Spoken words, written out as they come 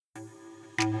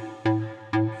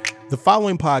The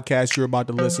following podcast you're about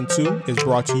to listen to is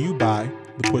brought to you by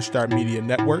the Push Start Media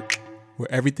Network, where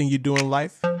everything you do in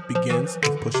life begins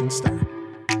with pushing start.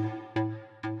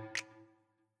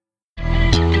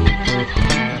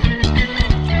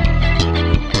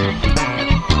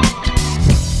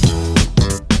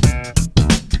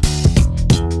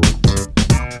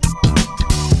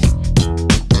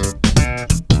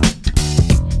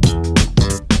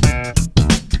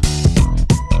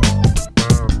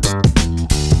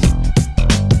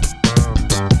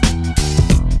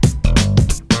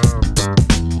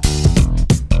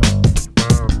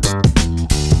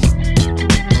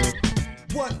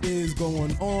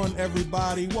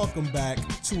 Everybody, welcome back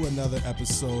to another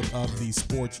episode of the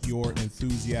Sports Your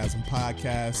Enthusiasm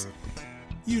podcast.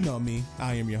 You know me,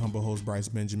 I am your humble host, Bryce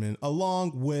Benjamin,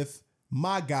 along with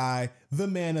my guy, the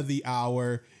man of the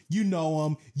hour. You know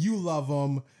him, you love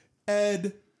him,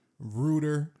 Ed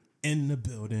Reuter in the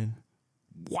building.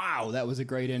 Wow, that was a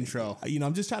great intro. You know,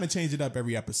 I'm just trying to change it up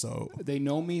every episode. They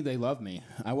know me, they love me.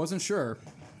 I wasn't sure,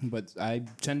 but I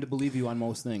tend to believe you on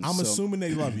most things. I'm assuming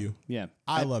they love you. Yeah.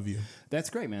 I love you. That's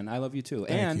great, man. I love you too.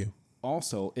 Thank you.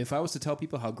 Also, if I was to tell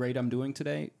people how great I'm doing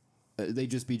today,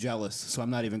 they'd just be jealous, so I'm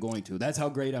not even going to. That's how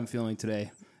great I'm feeling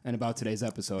today and about today's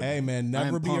episode. Hey, man,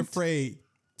 never be afraid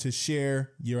to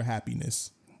share your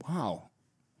happiness.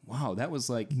 Wow, that was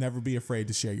like... Never be afraid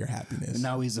to share your happiness.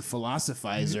 Now he's a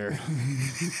philosophizer.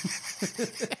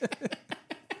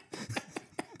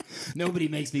 Nobody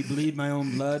makes me bleed my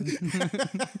own blood.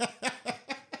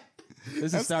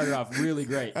 This has started off really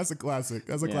great. That's a classic.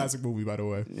 That's a classic movie, by the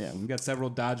way. Yeah, we've got several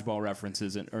dodgeball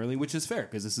references in early, which is fair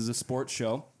because this is a sports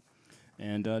show.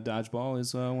 And dodgeball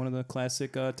is one of the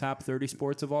classic top 30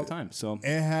 sports of all time. So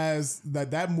it has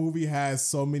that movie has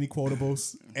so many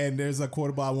quotables, and there's a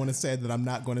quotable I want to say that I'm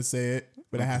not going to say it,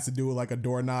 but it has to do with like a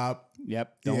doorknob.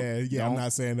 Yep. I'm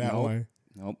not saying that one.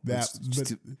 Nope.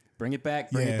 Bring it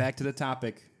back. Bring it back to the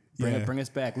topic. Bring us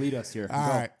back. Lead us here. All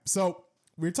right. So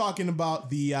we're talking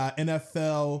about the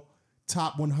NFL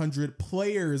top 100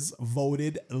 players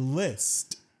voted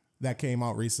list that came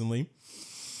out recently.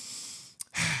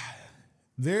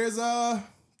 There's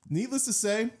needless to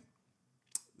say,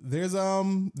 it's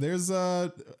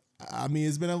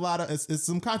been a lot of it's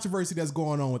some controversy that's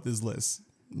going on with this list,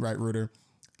 right, Reuter?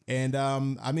 And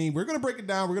we're gonna break it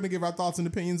down. We're gonna give our thoughts and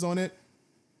opinions on it.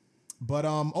 But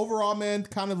overall, man,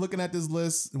 kind of looking at this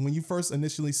list, when you first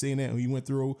initially seen it and you went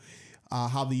through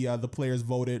how the players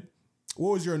voted,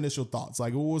 what was your initial thoughts?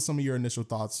 Like, what was some of your initial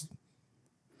thoughts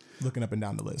looking up and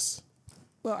down the list?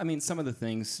 Well, I mean, some of the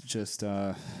things just.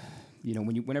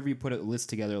 Whenever you put a list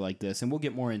together like this, and we'll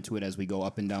get more into it as we go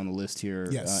up and down the list here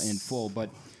in full,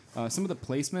 but some of the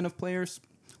placement of players,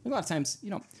 a lot of times,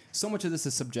 so much of this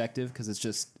is subjective because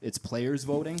it's players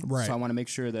voting. Right. So I want to make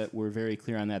sure that we're very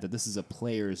clear on that this is a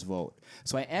players vote.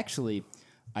 So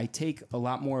I take a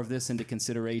lot more of this into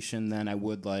consideration than I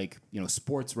would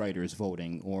sports writers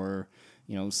voting or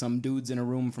some dudes in a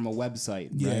room from a website,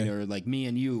 right? Or like me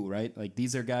and you, right? Like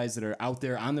these are guys that are out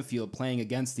there on the field playing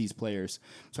against these players.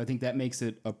 So I think that makes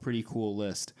it a pretty cool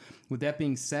list. With that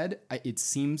being said, it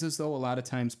seems as though a lot of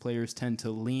times players tend to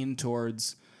lean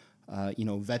towards,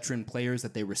 veteran players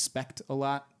that they respect a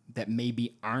lot that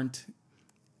maybe aren't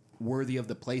worthy of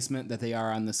the placement that they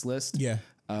are on this list. Yeah.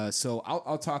 So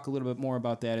I'll talk a little bit more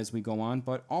about that as we go on.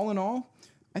 But all in all,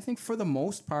 I think for the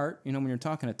most part, when you're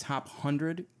talking a top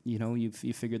 100, you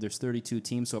figure there's 32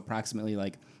 teams, so approximately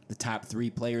like the top 3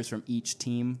 players from each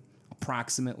team,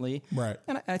 approximately. Right.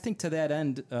 And I think to that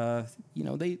end,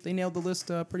 they nailed the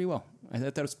list pretty well. I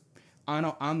thought that was,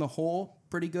 on the whole,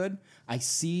 pretty good. I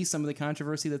see some of the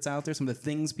controversy that's out there, some of the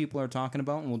things people are talking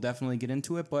about, and we'll definitely get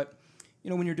into it. But,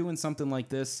 when you're doing something like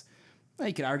this,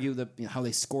 you could argue that how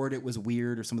they scored it was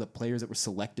weird, or some of the players that were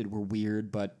selected were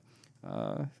weird, but...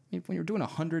 when you're doing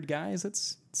 100 guys,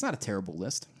 it's not a terrible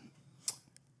list.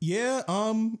 Yeah.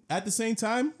 At the same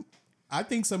time, I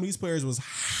think some of these players was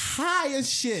high as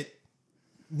shit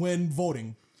when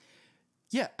voting.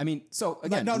 Yeah, I mean, so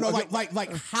again,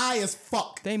 like high as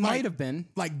fuck. They might have been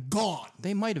gone.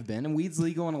 They might have been, and weed's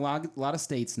legal in a lot of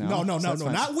states now. No,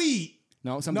 not weed.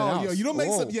 No, something else. No, you don't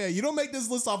make you don't make this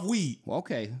list off weed. Well,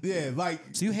 okay. Yeah,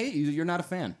 so you're not a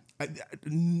fan.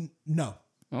 No.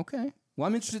 Okay. Well,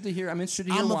 I'm interested to hear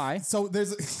why. So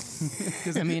there's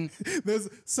because there's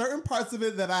certain parts of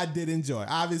it that I did enjoy.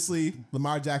 Obviously,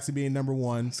 Lamar Jackson being number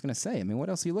 1. I was gonna say, what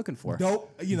else are you looking for? Dope.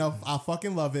 I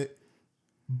fucking love it.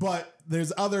 But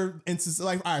there's other instances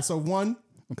all right. So one,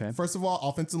 okay. First of all,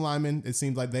 offensive linemen. It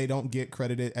seems like they don't get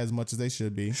credited as much as they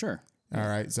should be. Sure. All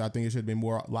right. So I think it should be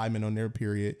more linemen on their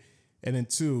period. And then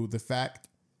 2, the fact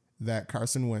that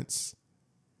Carson Wentz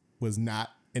was not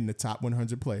in the top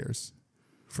 100 players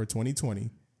for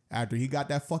 2020 after he got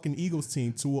that fucking Eagles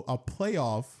team to a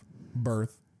playoff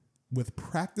berth with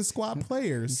practice squad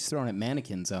players. He's throwing at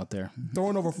mannequins out there.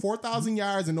 Throwing over 4,000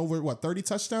 yards and over, 30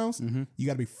 touchdowns? Mm-hmm. You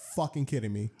got to be fucking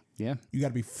kidding me. Yeah. You got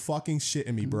to be fucking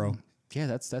shitting me, bro. Yeah,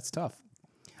 that's tough.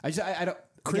 I don't.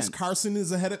 Chris Carson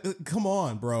is ahead of... Come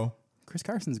on, bro. Chris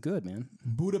Carson's good, man.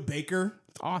 Buda Baker.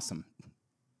 Awesome.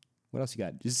 What else you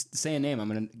got? Just say a name. I'm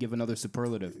going to give another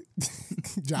superlative.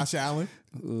 Josh Allen.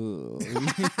 You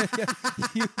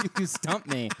stumped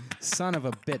me. Son of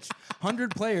a bitch.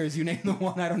 100 players. You name the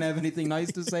one I don't have anything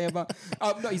nice to say about.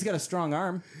 Oh, no, he's got a strong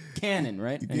arm. Cannon,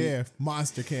 right? And yeah,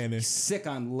 monster cannon. Sick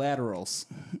on laterals.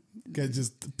 Can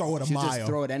just throw it a mile. Just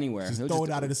throw it anywhere. Just throw it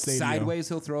out of the stadium. Sideways,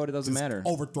 he'll throw it. It doesn't matter.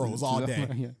 Overthrows all day.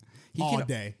 Yeah. All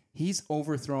day. He's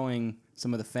overthrowing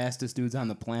some of the fastest dudes on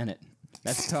the planet.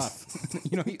 That's tough.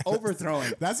 He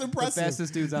overthrowing. That's impressive. The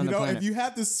fastest dudes on the planet. If you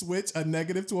had to switch a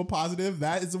negative to a positive,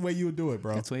 that is the way you would do it,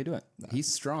 bro. That's the way you do it.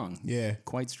 He's strong. Yeah.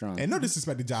 Quite strong. And no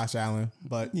disrespect to Josh Allen,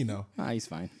 but he's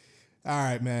fine. All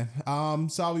right, man.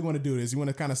 So how we want to do this? You want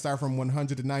to kind of start from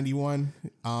 100 to 91?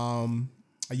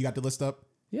 You got the list up?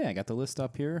 Yeah, I got the list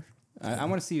up here. I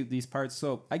want to see these parts.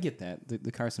 So I get that.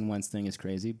 The Carson Wentz thing is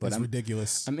crazy, but it's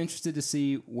ridiculous. I'm interested to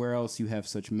see where else you have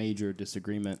such major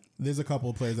disagreement. There's a couple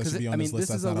of players that should be on this list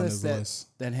that's not on this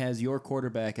list. That has your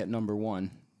quarterback at number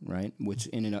 1, right? Which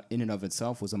in and of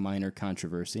itself was a minor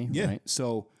controversy, right?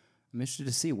 So I'm interested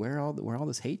to see where all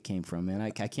this hate came from, man. I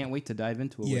can't wait to dive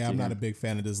into it. Yeah, I'm not a big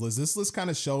fan of this list. This list kind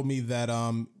of showed me that,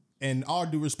 and all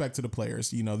due respect to the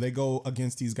players, they go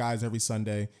against these guys every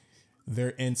Sunday.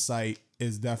 Their insight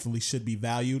is definitely should be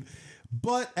valued,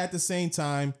 but at the same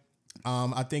time,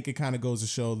 I think it kind of goes to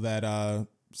show that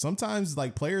sometimes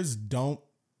like players don't.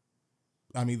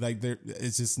 I mean, like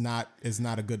it's not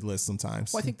a good list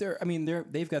sometimes. Well, I think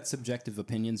they've got subjective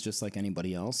opinions just like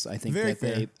anybody else. I think Very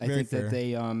that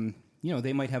fair.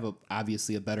 they might have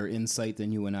obviously a better insight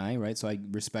than you and I, right? So I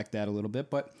respect that a little bit,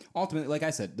 but ultimately, like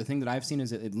I said, the thing that I've seen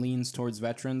is it leans towards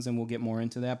veterans, and we'll get more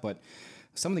into that. But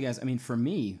some of the guys, I mean, for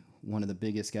me, one of the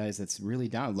biggest guys that's really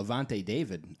down, Levante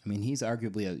David. I mean, he's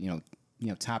arguably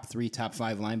a top 3, top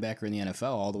 5 linebacker in the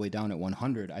NFL, all the way down at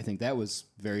 100. I think that was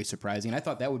very surprising. And I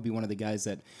thought that would be one of the guys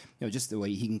that, just the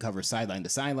way he can cover sideline to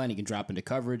sideline, he can drop into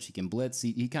coverage, he can blitz,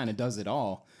 he kind of does it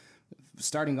all.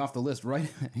 Starting off the list right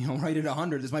at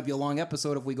 100. This might be a long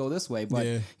episode if we go this way,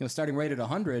 but starting right at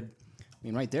 100, I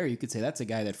mean, right there, you could say that's a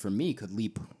guy that for me could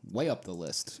leap way up the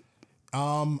list.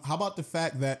 How about the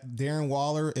fact that Darren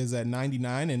Waller is at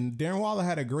 99, and Darren Waller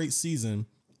had a great season,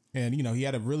 and he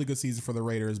had a really good season for the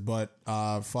Raiders, but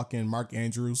fucking Mark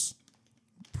Andrews,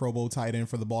 Pro Bowl tight end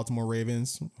for the Baltimore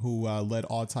Ravens, who led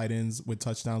all tight ends with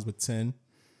touchdowns with 10,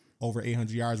 over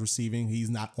 800 yards receiving. He's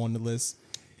not on the list.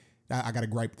 I got a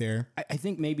gripe there. I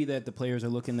think maybe that the players are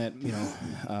looking that,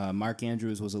 Mark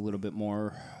Andrews was a little bit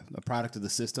more a product of the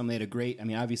system. They had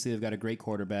obviously they've got a great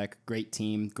quarterback, great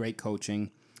team, great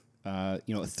coaching. A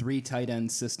 3 tight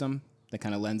end system that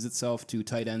kind of lends itself to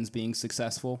tight ends being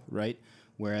successful, right?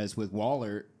 Whereas with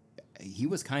Waller, he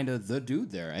was kind of the dude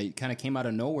there. He kind of came out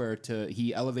of nowhere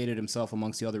he elevated himself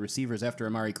amongst the other receivers after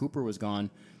Amari Cooper was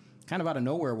gone. Kind of out of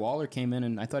nowhere, Waller came in,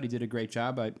 and I thought he did a great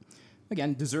job.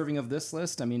 Again, deserving of this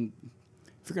list. I mean,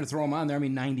 if you're going to throw him on there,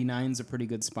 99 is a pretty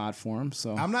good spot for him.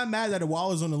 So I'm not mad that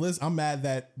Waller's on the list. I'm mad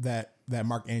that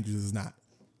Mark Andrews is not.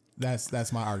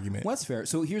 That's my argument. Well, that's fair.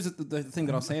 So here's the thing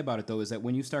that I'll say about it, though, is that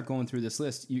when you start going through this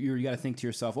list, you got to think to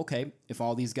yourself, okay, if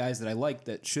all these guys that I like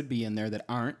that should be in there that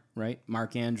aren't, right?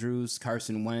 Mark Andrews,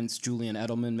 Carson Wentz, Julian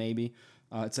Edelman, maybe.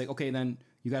 It's like, okay, then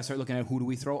you got to start looking at who do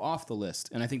we throw off the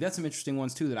list. And I think that's some interesting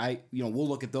ones, too, that we'll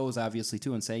look at those, obviously,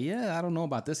 too, and say, yeah, I don't know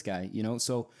about this guy,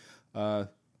 So got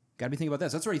to be thinking about that.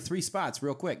 So that's already 3 spots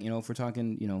real quick. If we're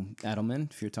talking,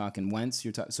 Edelman, if you're talking Wentz,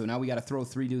 so now we got to throw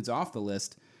 3 dudes off the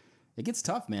list. It gets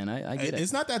tough, man. I get it.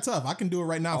 It's not that tough. I can do it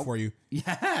right now for you.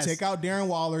 Yes. Take out Darren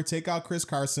Waller. Take out Chris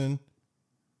Carson.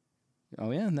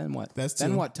 Oh, yeah. And then what? That's 2.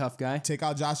 Then what, tough guy? Take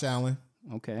out Josh Allen.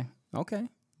 Okay.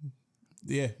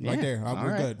 Yeah, right there.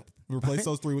 We're good. Replace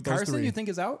those 3 with those 3. Carson, you think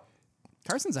is out?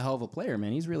 Carson's a hell of a player,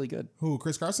 man. He's really good. Who,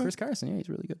 Chris Carson? Chris Carson, yeah, he's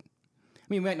really good. I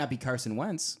mean, he might not be Carson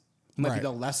Wentz. He might be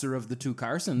the lesser of the 2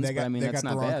 Carsons, but I mean, that's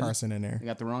not bad. They got the wrong Carson in there. They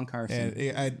got the wrong Carson.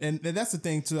 And that's the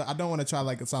thing, too. I don't want to sound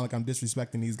like I'm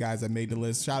disrespecting these guys that made the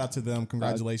list. Shout out to them.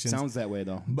 Congratulations. Sounds that way,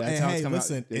 though. But hey,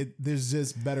 listen, there's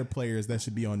just better players that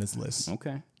should be on this list.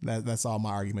 Okay. That's all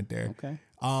my argument there. Okay.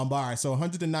 But all right, so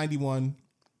 191.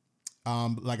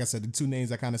 Like I said, the 2 names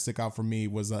that kind of stick out for me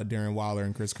was Darren Waller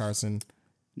and Chris Carson.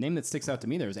 Name that sticks out to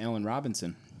me there is Allen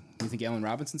Robinson. You think Allen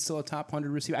Robinson's still a top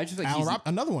 100 receiver? I just like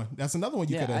another one. That's another one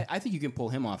you could. I think you can pull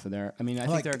him off of there. I mean, I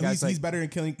think there are guys he's better than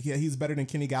Kenny. Yeah, he's better than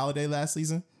Kenny Galladay last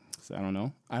season. So I don't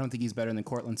know. I don't think he's better than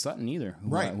Cortland Sutton either,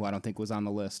 who I don't think was on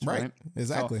the list. Right.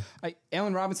 Exactly. So,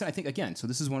 Allen Robinson, I think, again, so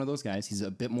this is one of those guys. He's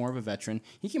a bit more of a veteran.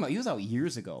 He was out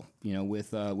years ago,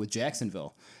 with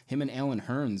Jacksonville. Him and Allen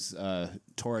Hurns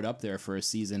tore it up there for a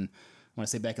season. I want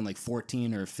to say back in like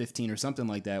 14 or 15 or something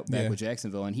like that, back with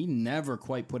Jacksonville. And he never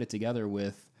quite put it together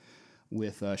with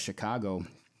Chicago.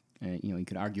 You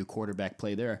could argue quarterback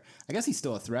play there. I guess he's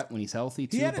still a threat when he's healthy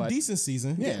too. He had a decent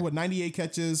season. Yeah, with 98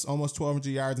 catches, almost 1,200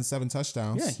 yards, and 7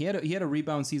 touchdowns. Yeah, he had a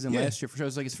rebound season last year for sure. It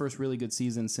was like his first really good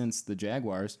season since the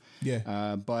Jaguars.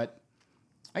 Yeah, but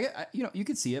you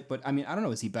could see it. But I mean, I don't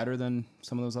know. Is he better than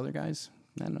some of those other guys?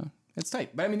 I don't know. It's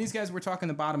tight. But I mean, these guys, we're talking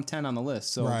the bottom 10 on the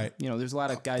list. So there's a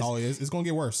lot of guys. Oh, it's going to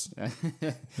get worse.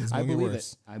 I believe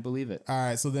it. I believe it. All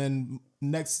right. So then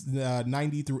next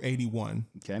 90 through 81.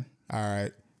 Okay. All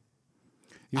right.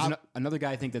 Here's another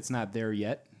guy I think that's not there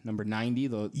yet. Number 90,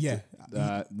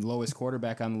 the lowest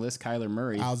quarterback on the list, Kyler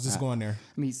Murray. I was just going there.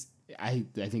 I mean, I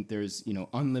think there's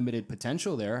unlimited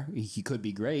potential there. He could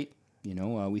be great.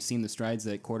 We've seen the strides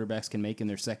that quarterbacks can make in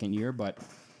their second year, but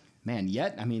man,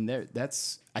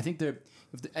 I think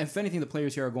if anything, the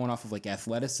players here are going off of like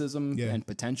athleticism and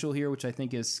potential here, which I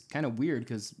think is kind of weird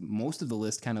because most of the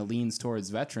list kind of leans towards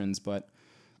veterans. But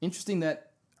interesting that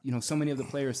so many of the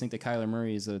players think that Kyler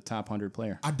Murray is a top 100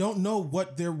 player. I don't know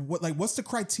what's the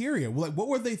criteria? Like, what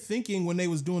were they thinking when they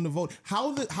was doing the vote?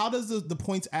 How does the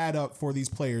points add up for these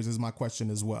players is my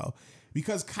question as well.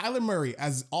 Because Kyler Murray,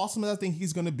 as awesome as I think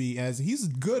he's going to be, as he's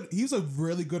good, he was a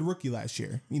really good rookie last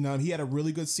year. He had a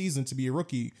really good season to be a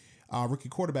rookie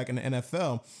quarterback in the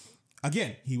NFL.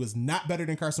 Again, he was not better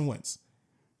than Carson Wentz.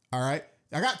 All right.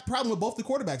 I got a problem with both the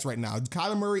quarterbacks right now,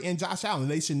 Kyler Murray and Josh Allen.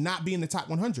 They should not be in the top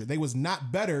 100. They was not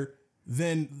better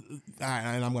than,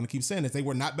 and I'm going to keep saying this, they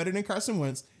were not better than Carson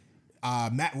Wentz.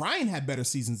 Matt Ryan had better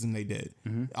seasons than they did,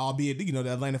 albeit the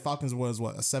Atlanta Falcons was a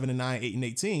 7-9,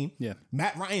 8-18. Yeah,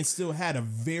 Matt Ryan still had a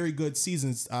very good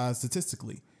season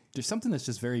statistically. There's something that's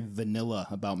just very vanilla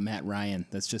about Matt Ryan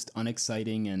that's just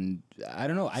unexciting, and I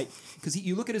don't know. Because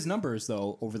you look at his numbers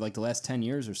though over like the last 10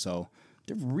 years or so.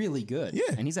 They're really good.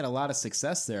 Yeah. And he's had a lot of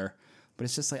success there. But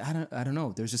it's just like, I don't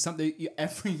know. There's just something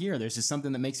every year. There's just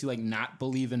something that makes you like not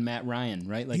believe in Matt Ryan,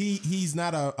 right? Like he's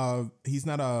not a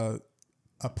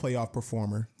playoff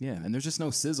performer. Yeah, and there's just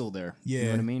no sizzle there. Yeah. You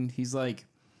know what I mean? He's like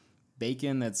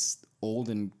bacon that's old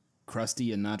and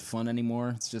crusty and not fun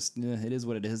anymore. It's just it is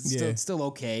what it is. It's still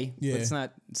okay. Yeah. But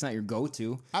it's not your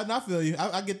go-to. I feel you.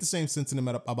 I get the same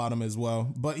sentiment about him as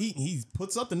well. But he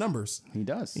puts up the numbers. He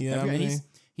does. Yeah,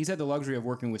 He's had the luxury of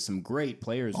working with some great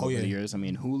players over the years. I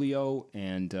mean, Julio,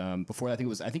 and before that,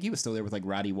 I think he was still there with like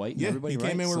Roddy White and everybody. He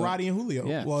came in with Roddy and Julio.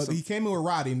 Yeah, well, he came in with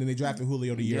Roddy, and then they drafted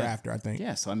Julio the year after, I think.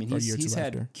 Yeah, so I mean, he's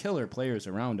had killer players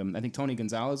around him. I think Tony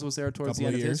Gonzalez was there towards the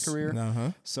end of his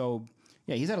career. So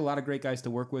yeah, he's had a lot of great guys to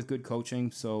work with, good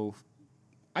coaching. So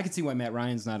I can see why Matt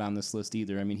Ryan's not on this list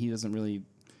either. I mean, he doesn't really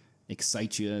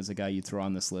excite you as a guy you throw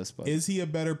on this list. But is he a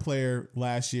better player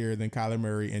last year than Kyler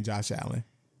Murray and Josh Allen?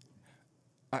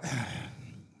 I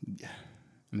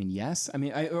mean, yes. I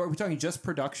mean, are we talking just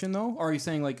production though? Or are you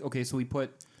saying like, okay, so we put,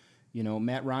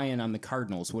 Matt Ryan on the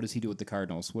Cardinals. What does he do with the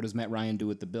Cardinals? What does Matt Ryan do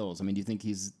with the Bills? I mean, do you think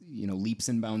he's, leaps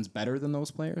and bounds better than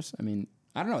those players? I mean,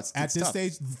 I don't know. It's at this tough.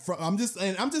 stage. I'm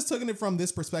just taking it from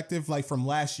this perspective, like from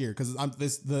last year, because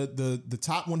the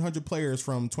top 100 players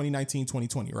from 2019,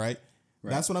 2020, right?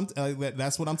 That's what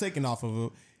I'm taking off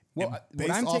of. Well, what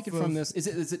I'm taking from this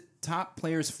is it top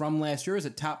players from last year, or is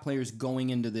it top players going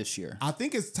into this year? I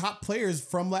think it's top players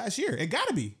from last year. It got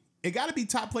to be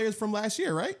top players from last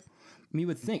year, right? I mean, you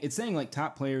would think it's saying like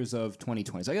top players of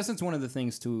 2020. So I guess that's one of the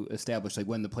things to establish, like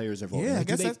when the players are voting. Yeah,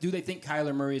 like, do they think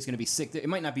Kyler Murray is going to be sick? It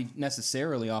might not be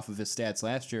necessarily off of his stats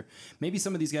last year. Maybe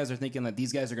some of these guys are thinking that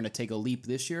these guys are going to take a leap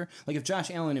this year. Like if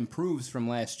Josh Allen improves from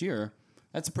last year,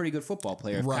 that's a pretty good football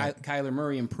player. Right. If Kyler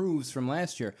Murray improves from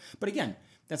last year. But again,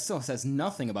 that still says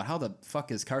nothing about how the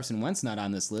fuck is Carson Wentz not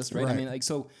on this list, right? I mean, like,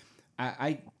 so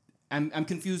I'm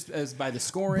confused as by the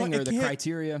scoring or the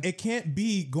criteria. It can't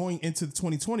be going into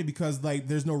 2020 because like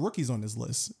there's no rookies on this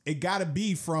list. It got to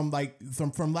be from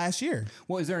last year.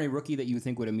 Well, is there any rookie that you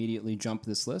think would immediately jump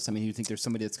this list? I mean, you think there's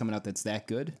somebody that's coming out that's that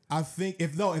good? I think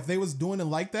if they was doing it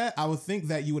like that, I would think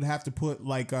that you would have to put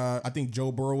like I think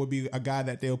Joe Burrow would be a guy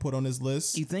that they'll put on this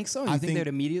list. You think so? You think they'd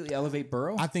immediately elevate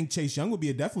Burrow? I think Chase Young would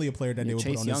be definitely a player that they would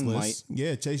put on this list.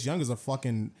 Yeah, Chase Young is a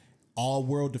fucking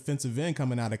all-world defensive end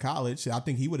coming out of college. I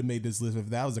think he would have made this list if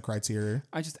that was the criteria.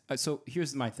 So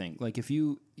here's my thing. Like if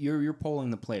you're polling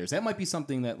the players, that might be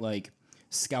something that like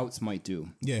scouts might do,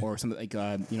 Yeah. or something like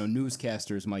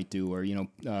newscasters might do,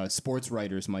 or sports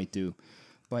writers might do.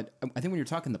 But I think when you're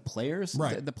talking the players,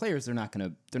 Right. the players they're not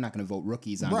gonna vote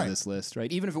rookies onto Right. this list,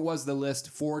 right? Even if it was the list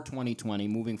for 2020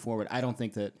 moving forward, I don't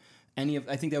think that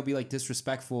I think that would be like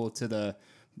disrespectful to the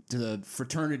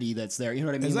fraternity that's there. You know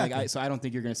what I mean? Exactly. So I don't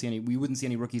think you're going to see we wouldn't see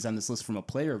any rookies on this list from a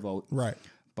player vote. Right.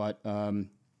 But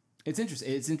it's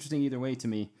interesting. It's interesting either way to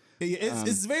me.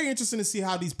 It's very interesting to see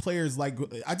how these players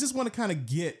I just want to kind of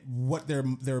get what their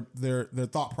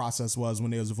thought process was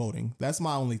when they was voting. That's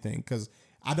my only thing, because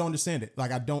I don't understand it.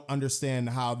 Like, I don't understand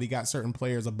how they got certain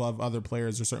players above other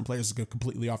players, or certain players go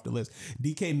completely off the list.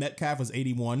 DK Metcalf was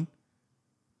 81.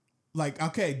 Like,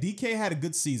 okay, DK had a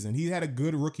good season. He had a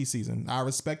good rookie season. I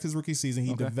respect his rookie season.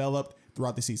 He developed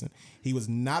throughout the season. He was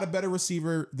not a better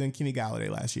receiver than Kenny Galladay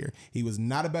last year. He was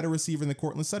not a better receiver than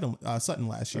Cortland Sutton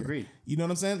last year. Agreed. You know what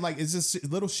I'm saying? Like, it's just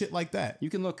little shit like that. You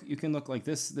can look like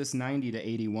this 90 to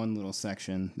 81 little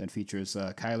section that features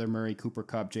Kyler Murray, Cooper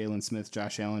Kupp, Jalen Smith,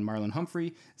 Josh Allen, Marlon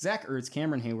Humphrey, Zach Ertz,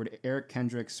 Cameron Hayward, Eric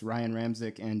Kendricks, Ryan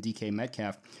Ramczyk, and DK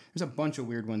Metcalf. There's a bunch of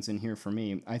weird ones in here for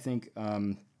me. I think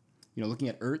looking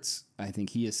at Ertz, I think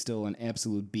he is still an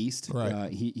absolute beast.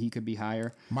 Right. He could be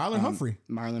higher. Marlon Humphrey.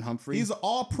 He's an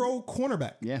all-pro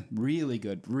cornerback. Yeah, really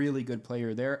good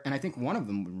player there. And I think one of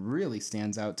them really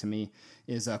stands out to me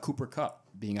is Cooper Kupp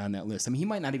being on that list. I mean, he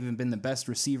might not even been the best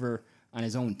receiver on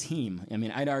his own team. I mean,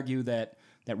 I'd argue that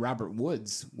Robert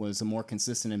Woods was a more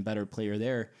consistent and better player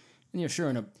there. And sure,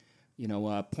 in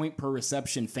a point per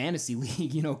reception fantasy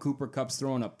league, Cooper Kupp's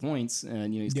throwing up points,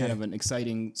 and he's kind of an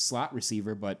exciting slot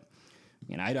receiver, but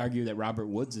I'd argue that Robert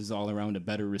Woods is all around a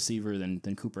better receiver than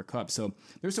Cooper Kupp. So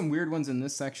there's some weird ones in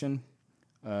this section.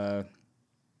 But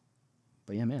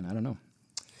yeah, man, I don't know.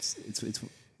 It's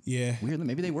weird.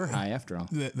 Maybe they were high after all.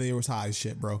 They was high as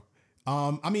shit, bro.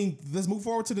 I mean, let's move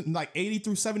forward to 80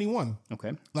 through 71.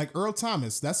 Okay. Like Earl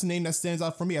Thomas, that's the name that stands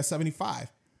out for me at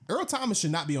 75. Earl Thomas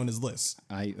should not be on this list.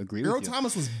 I agree Earl with you.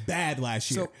 Thomas was bad last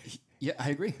year. So, yeah,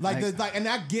 I agree. And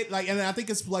I get and I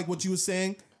think it's like what you were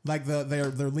saying. Like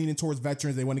they're leaning towards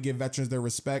veterans. They want to give veterans their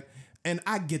respect, and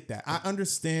I get that. I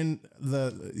understand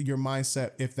your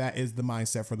mindset if that is the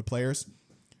mindset for the players.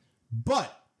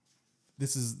 But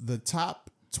this is the top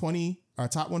 20 or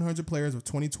top 100 players of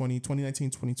 2020,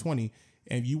 2019, 2020.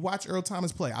 And if you watch Earl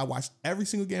Thomas play, I watched every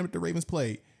single game that the Ravens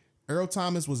played. Earl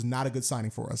Thomas was not a good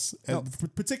signing for us,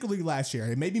 particularly last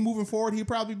year. Maybe moving forward, he'd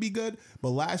probably be good,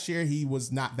 but last year he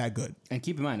was not that good. And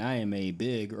keep in mind, I am a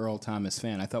big Earl Thomas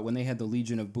fan. I thought when they had the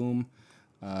Legion of Boom,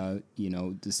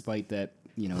 despite that,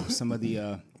 some of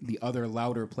the other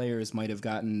louder players might have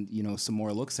gotten, some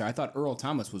more looks there. I thought Earl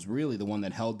Thomas was really the one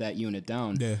that held that unit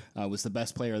down. Yeah. Was the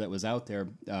best player that was out there.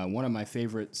 One of my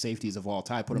favorite safeties of all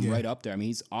time. Put him right up there. I mean,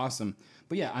 he's awesome.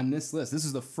 But yeah, on this list, this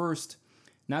is the first.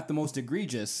 Not the most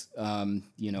egregious, point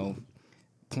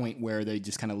where they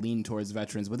just kind of lean towards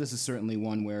veterans, but this is certainly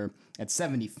one where at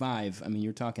 75, I mean,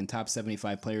 you're talking top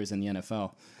 75 players in the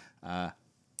NFL.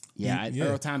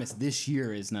 Earl Thomas this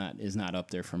year is not up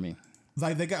there for me.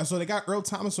 Like they got Earl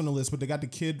Thomas on the list, but they got the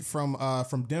kid from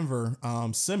Denver,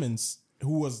 Simmons,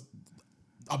 who was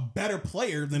a better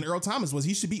player than Earl Thomas was.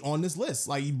 He should be on this list.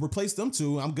 Like, you replace them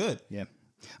two, I'm good. Yeah.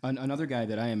 Another guy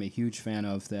that I am a huge fan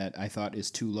of that I thought is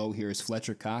too low here is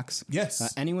Fletcher Cox.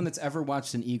 Yes. Anyone that's ever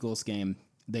watched an Eagles game,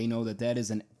 they know that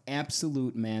is an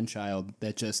absolute man-child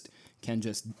that can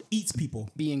eats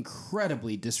people, be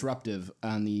incredibly disruptive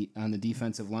on the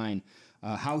defensive line.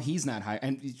 How he's not high,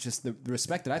 and just the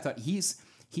respect that I thought he's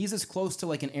as close to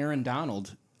like an Aaron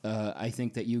Donald. I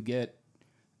think that you get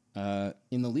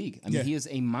in the league. I mean, he is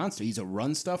a monster. He's a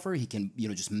run stuffer. He can,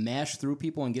 just mash through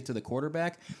people and get to the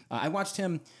quarterback. I watched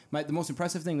him. The most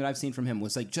impressive thing that I've seen from him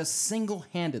was like just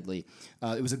single-handedly.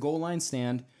 It was a goal line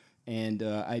stand, and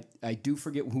I do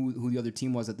forget who the other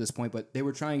team was at this point, but they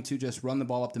were trying to just run the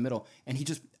ball up the middle, and he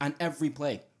just on every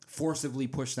play forcibly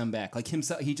pushed them back. Like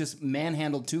himself, he just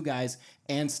manhandled two guys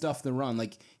and stuffed the run.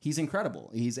 Like, he's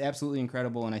incredible. He's absolutely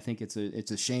incredible, and I think it's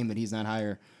a shame that he's not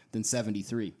higher than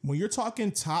 73. When you're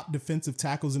talking top defensive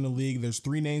tackles in the league, there's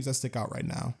three names that stick out right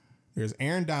now. There's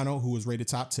Aaron Donald, who was rated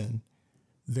top 10.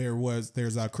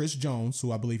 There's Chris Jones,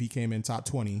 who I believe he came in top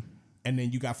 20. And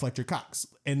then you got Fletcher Cox.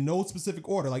 In no specific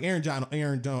order. Like Aaron Donald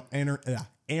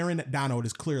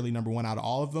is clearly number one out of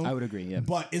all of them. I would agree, yeah.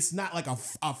 But it's not like a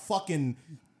fucking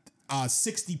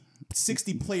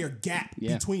 60 player gap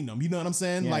between them. You know what I'm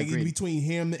saying? Yeah, like between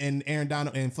him and Aaron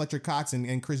Donald and Fletcher Cox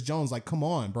and Chris Jones. Like, come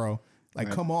on, bro. Like,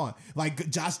 Right. come on. Like,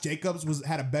 Josh Jacobs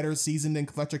had a better season than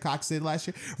Fletcher Cox did last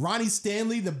year. Ronnie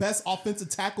Stanley, the best offensive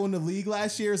tackle in the league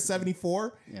last year, is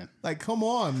 74. Yeah. Like, come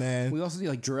on, man. We also see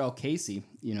like Jarrell Casey,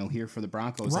 here for the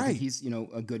Broncos. I Right. think he's,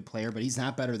 a good player, but he's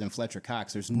not better than Fletcher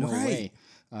Cox. There's no Right.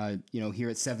 way. Here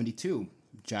at 72,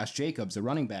 Josh Jacobs, a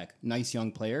running back, nice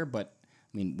young player, but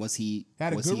I mean, was he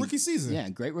Had a was good he- rookie season. Yeah,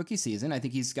 great rookie season. I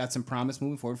think he's got some promise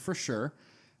moving forward for sure.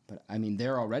 But I mean,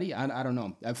 there already. I don't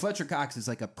know. Fletcher Cox is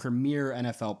like a premier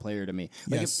NFL player to me.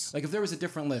 Like Yes. if there was a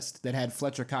different list that had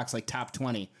Fletcher Cox like top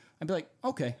 20, I'd be like,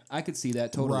 okay, I could see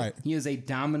that totally. Right. He is a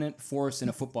dominant force in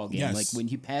a football game. Yes. Like when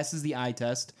he passes the eye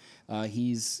test,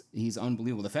 he's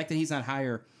unbelievable. The fact that he's not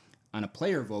higher on a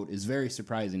player vote is very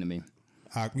surprising to me.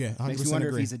 Yeah, 100% Makes me wonder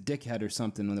agree. if he's a dickhead or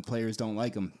something when the players don't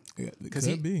like him. Yeah, it 'Cause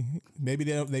could he- be. Maybe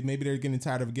they're getting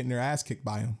tired of getting their ass kicked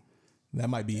by him. That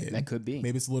might be it. That could be.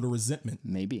 Maybe it's a little resentment,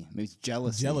 Maybe it's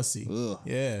jealousy. jealousy. Ugh.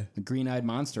 Yeah. The green-eyed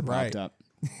monster Right. popped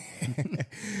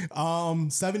up.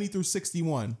 70 through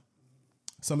 61.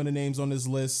 Some of the names on this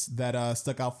list that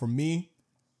stuck out for me.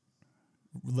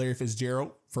 Larry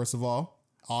Fitzgerald, first of all.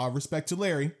 All respect to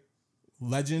Larry.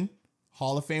 Legend,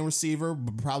 Hall of Fame receiver,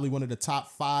 but probably one of the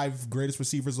top 5 greatest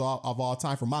receivers of all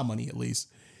time, for my money at least.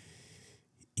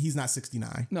 He's not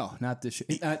 69. No, not this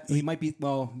year. He might be,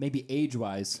 well, maybe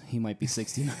age-wise, he might be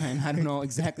 69. I don't know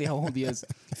exactly how old he is.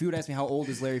 If you would ask me how old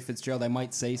is Larry Fitzgerald, I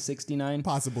might say 69.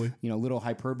 Possibly. A little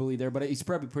hyperbole there, but he's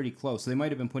probably pretty close. So they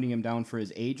might have been putting him down for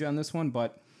his age on this one,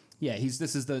 but yeah,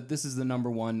 this is the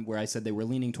number one where I said they were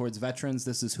leaning towards veterans.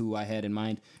 This is who I had in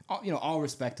mind. All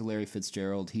respect to Larry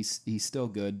Fitzgerald. He's still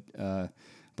good,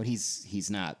 but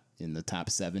he's not in the top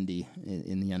 70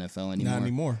 in the NFL anymore. Not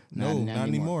anymore. No, not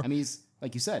anymore. I mean, he's,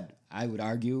 like you said, I would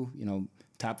argue,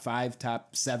 top 5,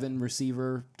 top 7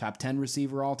 receiver, top 10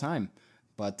 receiver all time.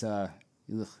 But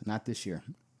not this year.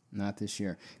 Not this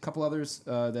year. A couple others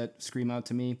that scream out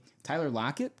to me. Tyler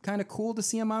Lockett, kind of cool to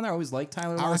see him on there. I always liked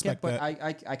Tyler Lockett, respect but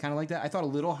that. I kind of like that. I thought a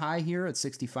little high here at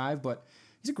 65, but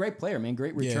he's a great player, man.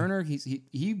 Great Yeah. returner.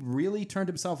 He really turned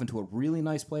himself into a really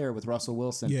nice player with Russell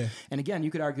Wilson. Yeah. And again, you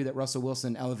could argue that Russell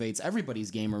Wilson elevates everybody's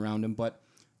game around him, but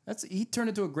he turned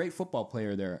into a great football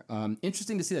player there.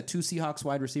 Interesting to see that 2 Seahawks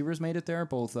wide receivers made it there.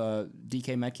 Both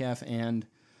DK Metcalf and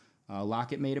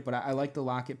Lockett made it, but I like the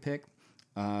Lockett pick.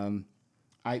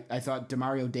 I thought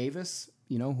Demario Davis,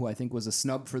 who I think was a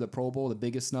snub for the Pro Bowl, the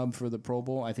biggest snub for the Pro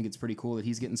Bowl. I think it's pretty cool that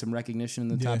he's getting some recognition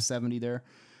in the Yeah. top 70 there.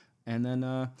 And then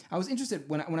I was interested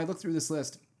when I looked through this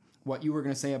list, what you were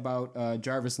going to say about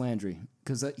Jarvis Landry,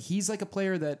 because he's like a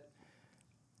player that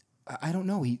I don't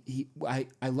know.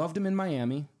 I loved him in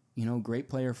Miami, great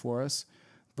player for us,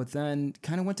 but then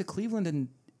kind of went to Cleveland and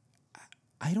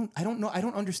I don't know. I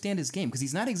don't understand his game because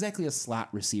he's not exactly a slot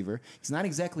receiver. He's not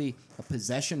exactly a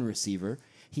possession receiver.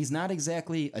 He's not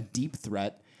exactly a deep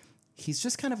threat. He's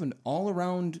just kind of an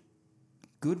all-around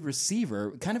good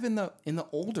receiver, kind of in the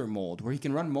older mold where he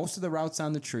can run most of the routes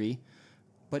on the tree,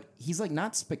 but he's like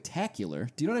not spectacular.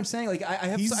 Do you know what I'm saying? Like I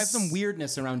have some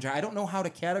weirdness around Jarvis. I don't know how to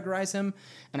categorize him,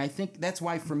 and I think that's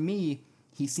why for me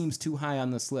he seems too high on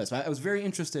this list. I was very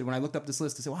interested when I looked up this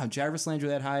list to say, wow, Jarvis Landry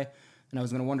that high. And I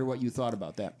was going to wonder what you thought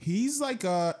about that. He's like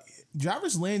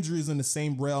Jarvis Landry is in the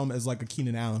same realm as like a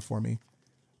Keenan Allen for me.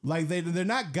 Like they're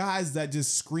not guys that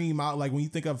just scream out. Like when you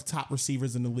think of top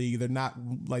receivers in the league, they're not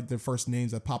like the first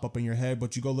names that pop up in your head.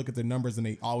 But you go look at their numbers and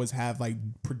they always have like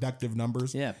productive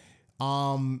numbers. Yeah.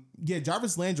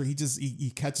 Jarvis Landry,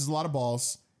 he catches a lot of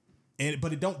balls.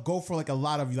 But it don't go for like a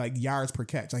lot of like yards per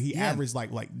catch. Like he averaged like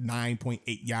 9.8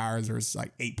 yards or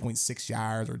like 8.6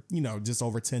 yards or just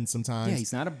over 10 sometimes. Yeah,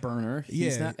 he's not a burner.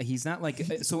 He's not like.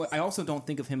 So I also don't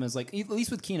think of him as like, at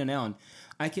least with Keenan Allen,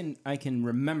 I can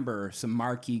remember some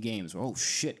marquee games. Oh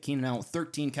shit, Keenan Allen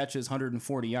 13 catches,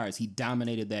 140 yards. He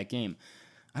dominated that game.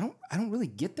 I don't really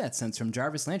get that sense from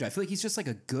Jarvis Landry. I feel like he's just like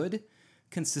a good,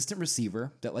 consistent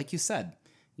receiver that, like you said,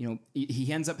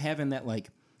 he ends up having that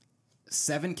like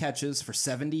 7 catches for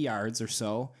 70 yards or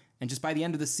so, and just by the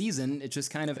end of the season, it just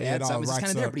kind of adds up. It's just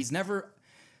kind of there, but he's never.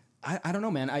 I don't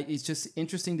know, man. It's just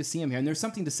interesting to see him here, and there's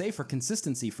something to say for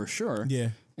consistency for sure. Yeah,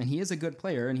 and he is a good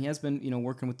player, and he has been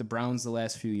working with the Browns the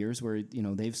last few years, where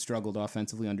they've struggled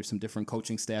offensively under some different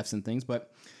coaching staffs and things,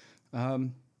 but.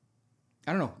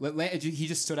 I don't know. He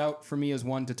just stood out for me as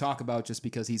one to talk about just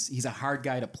because he's a hard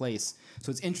guy to place. So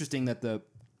it's interesting that the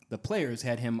players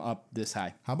had him up this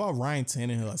high. How about Ryan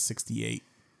Tannehill at 68?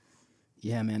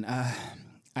 Yeah, man.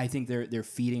 I think they're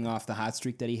feeding off the hot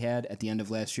streak that he had at the end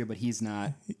of last year, but he's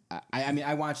not. I mean,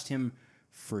 I watched him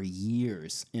for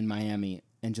years in Miami,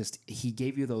 and just he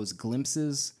gave you those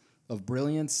glimpses of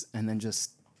brilliance, and then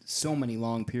just so many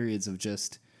long periods of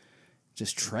just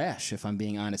just trash, if I'm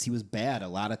being honest. He was bad a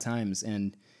lot of times,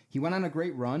 and he went on a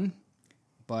great run,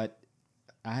 but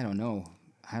I don't know.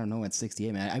 At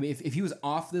 68, man. I mean, if he was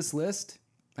off this list,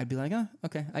 I'd be like,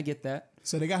 okay, I get that.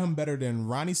 So they got him better than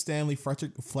Ronnie Stanley,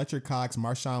 Fletcher Cox,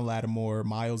 Marshawn Lattimore,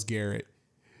 Myles Garrett.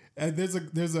 And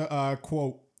there's a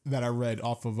quote that I read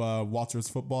off of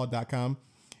WaltersFootball.com,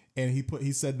 and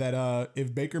he said that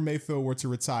if Baker Mayfield were to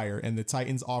retire and the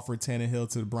Titans offered Tannehill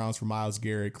to the Browns for Myles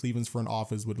Garrett, Cleveland's front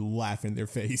office would laugh in their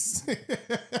face.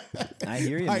 I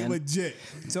hear you, like man. legit.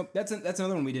 So that's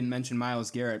another one we didn't mention,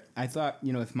 Myles Garrett. I thought,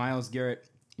 if Myles Garrett,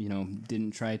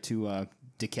 didn't try to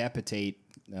decapitate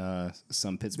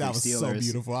some Pittsburgh That was Steelers. so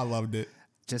beautiful. I loved it.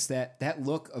 Just that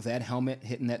look of that helmet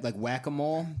hitting that like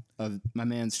whack-a-mole of my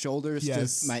man's shoulders.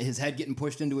 Yes. Just his head getting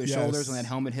pushed into his shoulders when that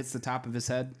helmet hits the top of his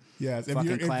head. Yes,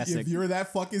 Classic. if you're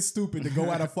that fucking stupid to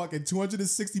go at a fucking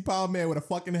 260-pound man with a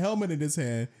fucking helmet in his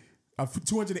hand, a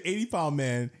 280-pound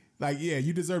man, like, yeah,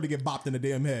 you deserve to get bopped in the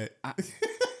damn head.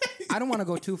 I don't want to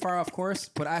go too far off course,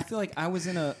 but I feel like I was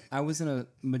in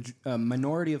a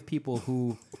minority of people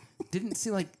who didn't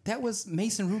see like that was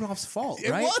Mason Rudolph's fault,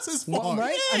 right? It was his fault,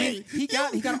 right? yeah. I mean, he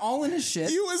got all in his shit.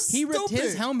 He ripped stupid.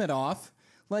 his helmet off.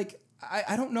 Like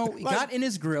I don't know. He got in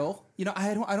his grill.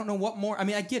 I don't know what more. I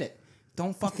mean, I get it.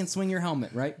 Don't fucking swing your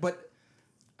helmet, right? But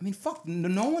I mean, fuck.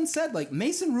 No one said like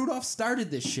Mason Rudolph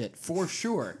started this shit for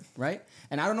sure, right?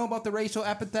 And I don't know about the racial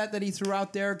epithet that he threw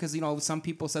out there because some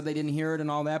people said they didn't hear it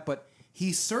and all that, but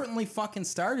he certainly fucking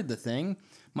started the thing.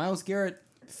 Myles Garrett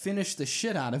finished the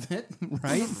shit out of it,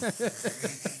 right?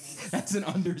 That's an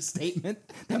understatement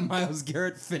that Myles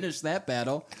Garrett finished that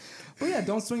battle. But yeah,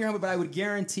 don't swing your helmet. But I would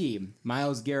guarantee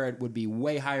Myles Garrett would be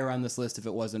way higher on this list if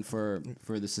it wasn't for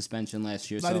the suspension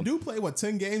last year. Like, the dude played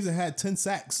 10 games and had 10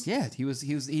 sacks. Yeah,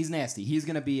 he's nasty. He's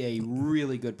going to be a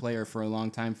really good player for a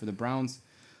long time for the Browns.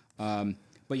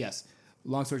 But yes,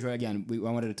 long story short, again, I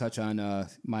wanted to touch on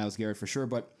Myles Garrett for sure.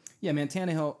 But yeah, man,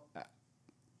 Tannehill,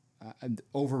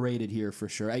 overrated here for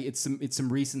sure. It's some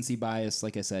recency bias.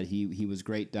 Like I said, he was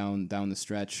great down the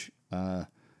stretch. But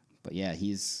yeah,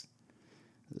 he's.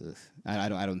 I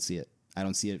don't see it. I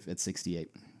don't see it at 68.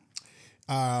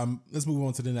 Let's move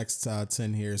on to the next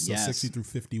 10 here. So Yes. 60 through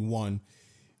 51.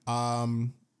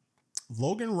 Logan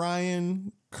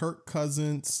Ryan, Kirk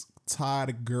Cousins,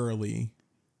 Todd Gurley.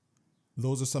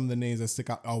 Those are some of the names that stick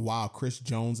out. Oh, wow. Chris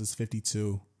Jones is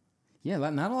 52. Yeah,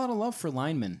 not a lot of love for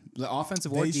linemen, the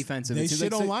offensive or defensive. They It seems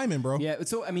shit like on linemen, bro. Yeah,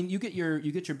 so I mean, you get your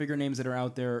bigger names that are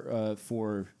out there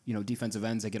for defensive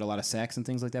ends that get a lot of sacks and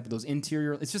things like that. But those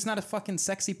interior, it's just not a fucking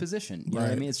sexy position. You know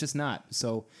what I mean? It's just not.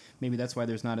 So maybe that's why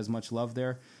there's not as much love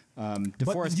there. DeForest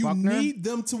But you Buckner, need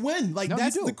them to win. Like, No, you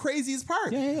that's do. the craziest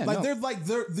part. Yeah, Like,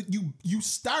 no. you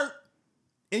start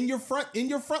in your front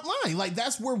line. Like,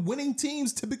 that's where winning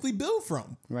teams typically build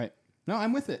from. right? No,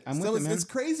 I'm with it. So man. it's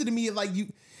crazy to me. Like,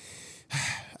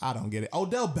 I don't get it.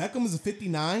 Odell Beckham is a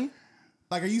 59.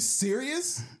 Like, are you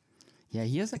serious? Yeah,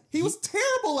 he He was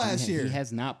terrible last year. He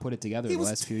has not put it together He the was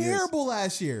last few years. terrible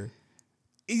last year.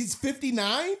 He's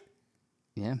 59.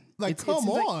 Yeah, Like, come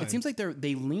on. It seems like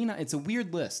they lean on. It's a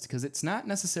weird list because it's not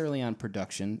necessarily on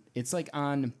production. It's like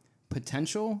on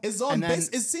potential. It's on base.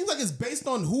 It seems like it's based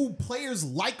on who players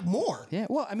like more. Yeah,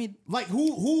 well, I mean, Like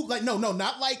who like no,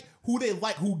 not like who they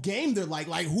like, who game they're like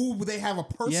who they have a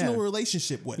personal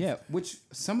relationship with. yeah, which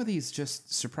some of these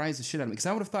just surprise the shit out of me because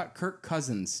I would have thought Kirk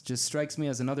Cousins just strikes me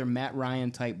as another Matt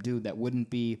Ryan type dude that wouldn't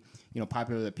be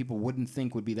popular, that people wouldn't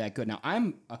think would be that good. Now,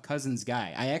 I'm a Cousins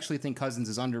guy. I actually think Cousins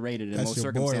is underrated in That's most your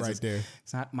circumstances. boy right there.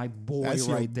 It's not my boy That's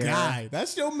right your there. guy.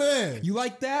 That's your man. You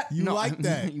like that? You like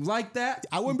that. You like that?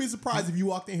 I wouldn't be surprised if you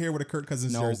walked in here with a Kirk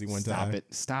Cousins jersey one time.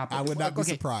 Stop it. I would not be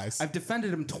Okay, surprised. I've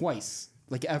defended him twice,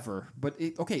 like ever. But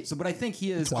but I think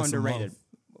he is Twice a underrated. month.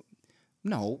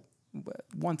 No,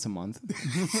 once a month.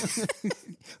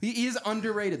 He is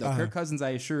underrated though. Kirk Cousins, I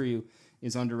assure you,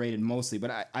 is underrated mostly.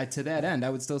 But I to that end, I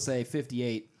would still say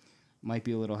 58 might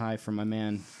be a little high for my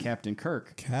man Captain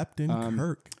Kirk. Captain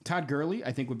Kirk. Todd Gurley,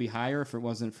 I think, would be higher if it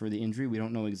wasn't for the injury. We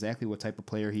don't know exactly what type of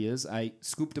player he is. I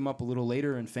scooped him up a little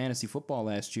later in fantasy football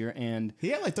last year, and He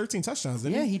had like 13 touchdowns,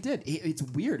 didn't yeah, he? he did. It's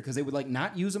weird because they would like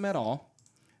not use him at all,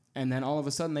 and then all of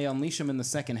a sudden they unleash him in the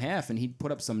second half, and he'd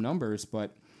put up some numbers.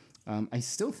 But I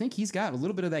still think he's got a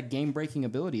little bit of that game-breaking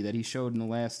ability that he showed in the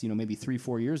last, maybe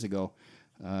 3-4 years ago.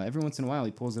 Every once in a while,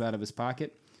 he pulls it out of his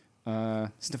pocket.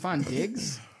 Stephon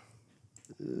Diggs,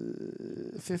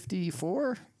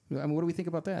 54. I mean, what do we think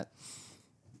about that?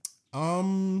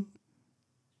 No.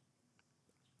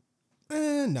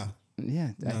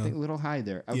 Yeah, I think a little high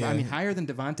there. Yeah. I mean, higher than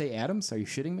Devontae Adams? Are you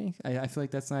shitting me? I feel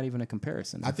like that's not even a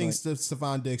comparison. I think feel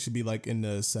Stephon Diggs should be like in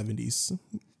the 70s.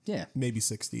 Yeah. maybe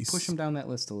 60s. Push him down that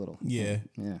list a little. Yeah.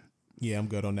 Yeah. Yeah, I'm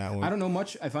good on that one. I don't know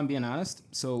much, if I'm being honest.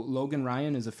 So Logan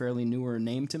Ryan is a fairly newer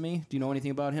name to me. Do you know anything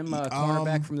about him?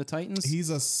 Cornerback from the Titans? He's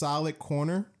a solid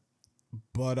corner,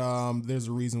 but there's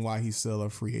a reason why he's still a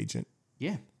free agent.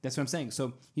 Yeah, that's what I'm saying.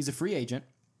 So he's a free agent.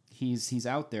 He's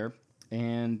out there,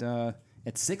 and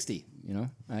at 60,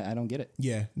 I don't get it.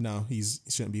 Yeah, no, he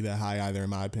shouldn't be that high either, in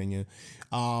my opinion.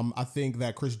 I think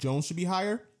that Chris Jones should be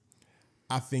higher.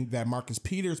 I think that Marcus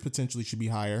Peters potentially should be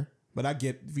higher. But I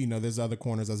get, there's other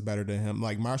corners that's better than him.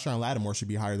 Like Marshawn Lattimore should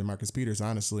be higher than Marcus Peters,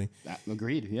 honestly.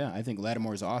 Agreed. Yeah, I think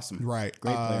Lattimore is awesome. Right.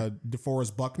 Great player.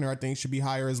 DeForest Buckner, I think, should be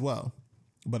higher as well.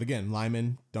 But again,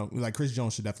 linemen don't like Chris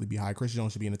Jones should definitely be high. Chris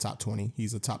Jones should be in the top 20.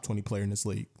 He's a top 20 player in this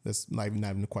league. That's not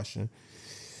even a question.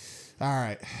 All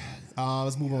right.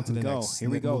 Let's move on to the next. Here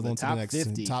we go. The top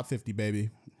 50. Top 50, baby.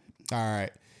 All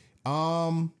right.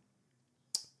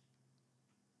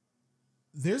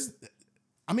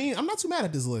 I'm not too mad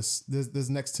at this list. This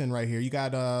next 10 right here. You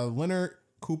got Leonard,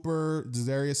 Cooper,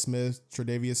 Darius Smith,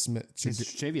 Tre'Davious Smith. It's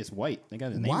Tre'Davious White. They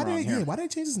got his name wrong here. Why did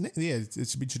they change his name? Yeah, it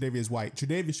should be Tre'Davious White.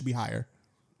 Tre'Davious should be higher.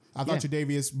 I thought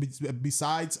Tre'Davious,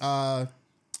 besides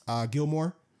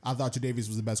Gilmore, I thought Tre'Davious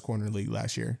was the best corner in the league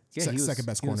last year. Yeah, second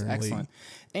best corner in the league.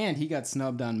 And he got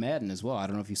snubbed on Madden as well. I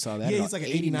don't know if you saw that. Yeah, he's like an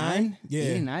 89. Yeah.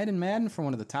 89 in Madden for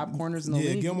one of the top corners in the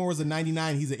league. Yeah, Gilmore was a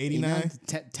 99. He's an 89.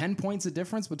 10 points of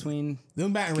difference between the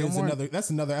Madden race.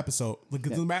 That's another episode. Like,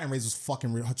 the Madden race was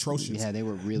fucking atrocious. Yeah, they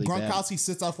were really bad. Gronkowski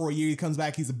sits out for a year. He comes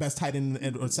back. He's the best tight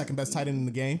end or second best tight end in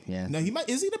the game. Yeah. No,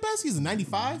 is he the best? He's a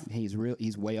 95. He's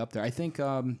way up there. I think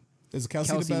is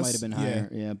Kelsey the best? Might have been higher.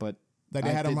 Yeah, but like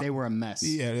they were a mess.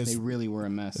 Yeah, they really were a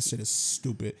mess. That shit is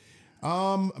stupid.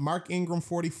 Mark Ingram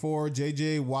 44,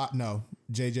 JJ Watt. No,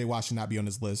 JJ Watt should not be on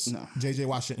this list. No. JJ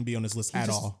Watt shouldn't be on this list at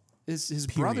all. His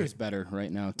brother's better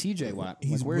right now. TJ Watt.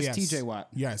 Where's TJ Watt?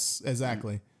 Yes,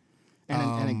 exactly.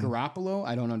 And Garoppolo,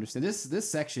 I don't understand. This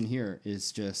section here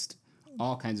is just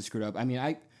all kinds of screwed up. I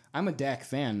mean, I'm a Dak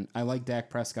fan. I like Dak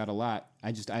Prescott a lot.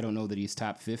 I don't know that he's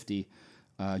top 50.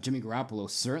 Jimmy Garoppolo,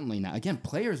 certainly not. Again,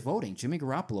 players voting. Jimmy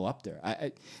Garoppolo up there.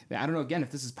 I don't know, again, if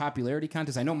this is popularity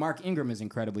contest. I know Mark Ingram is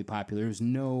incredibly popular. There's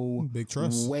no big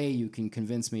trust way you can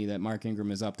convince me that Mark Ingram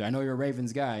is up there. I know you're a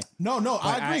Ravens guy. No,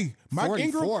 I agree. Mark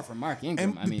Ingram for Mark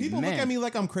Ingram. And people look at me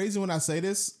like I'm crazy when I say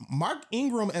this. Mark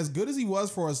Ingram, as good as he was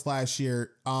for us last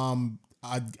year,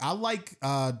 I like,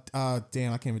 damn, I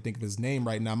can't even think of his name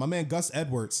right now. My man, Gus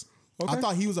Edwards. Okay. I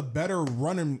thought he was a better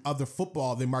runner of the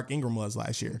football than Mark Ingram was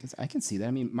last year. I can see that.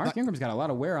 I mean, Mark Ingram's got a lot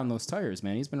of wear on those tires,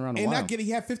 man. He's been around a while. And he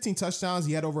had 15 touchdowns.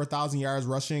 He had over 1,000 yards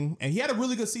rushing. And he had a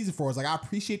really good season for us. Like, I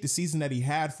appreciate the season that he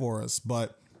had for us.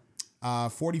 But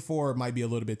 44 might be a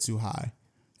little bit too high.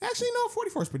 Actually, no,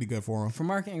 44 is pretty good for him. For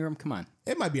Mark Ingram, come on.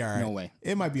 It might be all right. No way.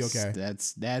 It might be okay.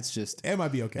 That's just... It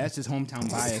might be okay. That's just hometown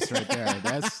bias right there.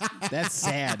 That's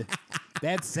sad.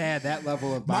 That's sad. That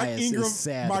level of bias is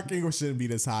sad. Mark Ingram shouldn't be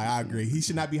this high. I agree. He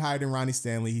should not be higher than Ronnie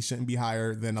Stanley. He shouldn't be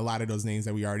higher than a lot of those names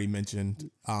that we already mentioned.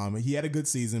 He had a good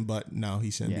season, but no, he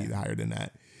shouldn't be higher than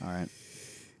that. All right.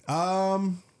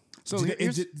 So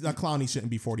Clowney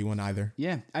shouldn't be 41 either.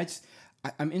 Yeah,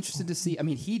 I'm interested to see. I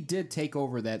mean, he did take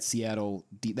over that Seattle.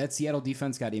 That Seattle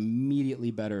defense got immediately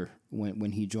better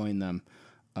when he joined them.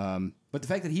 But the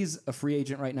fact that he's a free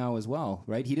agent right now as well,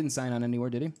 right? He didn't sign on anywhere,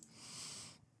 did he?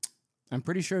 I'm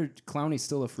pretty sure Clowney's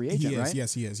still a free agent, right?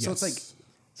 Yes, he is. So it's like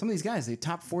some of these guys, the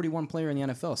top 41 player in the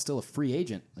NFL, is still a free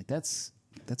agent. Like that's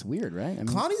weird, right? I mean,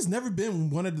 Clowney's never been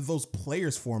one of those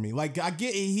players for me. Like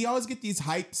he always get these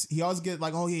hypes. He always get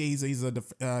like, oh yeah, he's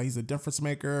a difference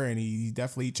maker, and he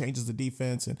definitely changes the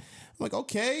defense. And I'm like,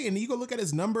 okay. And you go look at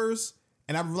his numbers,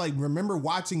 and I like remember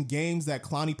watching games that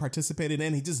Clowney participated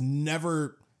in. He just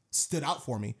never stood out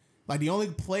for me. Like, the only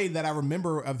play that I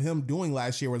remember of him doing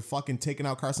last year was fucking taking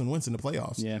out Carson Wentz in the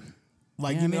playoffs. Yeah.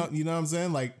 Like, you know what I'm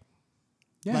saying? Like,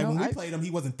 when we played him, he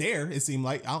wasn't there, it seemed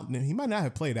like. He might not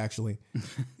have played, actually.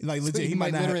 Like, legit, so he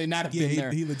might literally not have been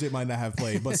there. He legit might not have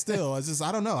played. But still, it's just,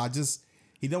 I don't know.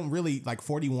 He don't really, like,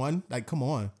 41. Like, come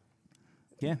on.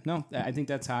 Yeah, no, I think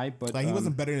that's high, but like he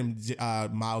wasn't better than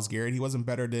Myles Garrett. He wasn't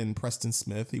better than Preston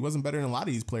Smith. He wasn't better than a lot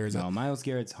of these players. No, Myles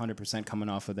Garrett's 100% coming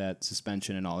off of that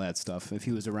suspension and all that stuff. If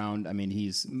he was around, I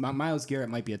mean, Myles Garrett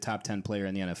might be a top 10 player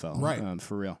in the NFL, right?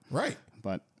 For real, right?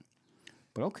 But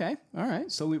okay, all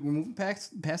right. So we're moving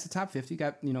past the top 50.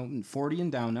 Got 40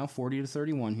 and down now, 40 to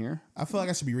 31 here. I feel like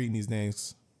I should be reading these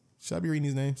names. Should I be reading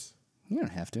these names? You don't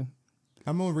have to.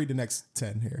 I'm going to read the next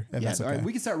 10 here. If that's okay. All right,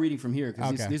 we can start reading from here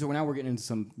because these are now we're getting into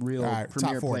some real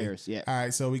premier players. Yeah. All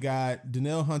right, so we got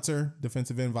Danielle Hunter,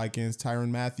 defensive end Vikings,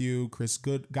 Tyrann Mathieu,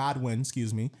 Godwin,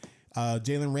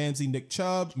 Jalen Ramsey, Nick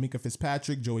Chubb, Minka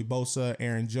Fitzpatrick, Joey Bosa,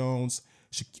 Aaron Jones,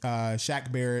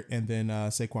 Shaq Barrett, and then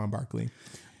Saquon Barkley.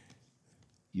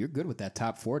 You're good with that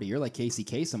top 40. You're like Casey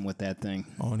Kasem with that thing.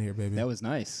 On here, baby. That was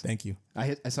nice. Thank you.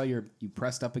 I saw you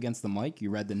pressed up against the mic. You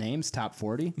read the names, top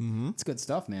 40. Mm-hmm. It's good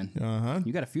stuff, man.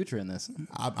 You got a future in this.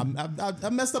 I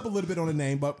messed up a little bit on the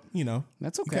name, but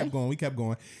That's okay. We kept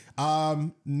going.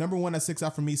 Number one that sticks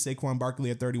out for me, Saquon Barkley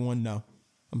at 31. No,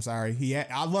 I'm sorry.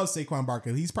 I love Saquon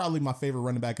Barkley. He's probably my favorite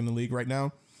running back in the league right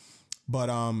now, but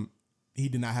he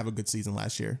did not have a good season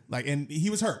last year. And he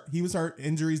was hurt.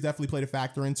 Injuries definitely played a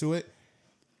factor into it.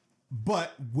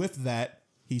 But with that,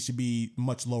 he should be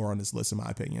much lower on this list, in my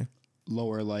opinion.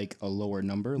 Lower, like a lower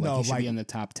number? No, he should be in the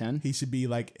top 10? He should be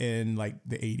in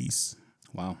the 80s.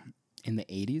 Wow. In the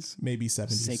 80s? Maybe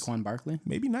 70s. Saquon Barkley?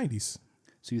 Maybe 90s.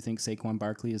 So you think Saquon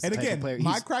Barkley is and the type again, of player?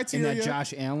 My criteria, in that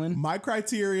Josh Allen? My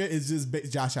criteria is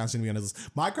just Josh Allen shouldn't be on this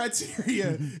list. My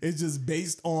criteria is just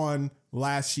based on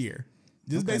last year.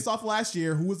 Based off last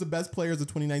year, who was the best players of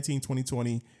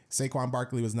 2019-2020? Saquon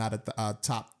Barkley was not a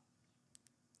top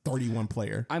 31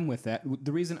 player. I'm with that.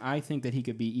 The reason I think that he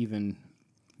could be even,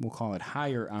 we'll call it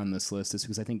higher on this list, is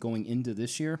because I think going into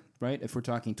this year, right, if we're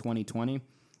talking 2020,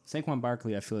 Saquon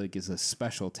Barkley, I feel like, is a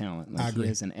special talent. I agree.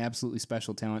 He is an absolutely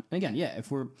special talent. And again, if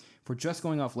we're just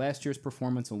going off last year's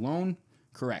performance alone,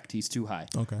 correct, he's too high.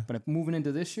 Okay. But if moving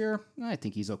into this year, I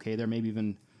think he's okay there. Maybe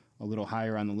even a little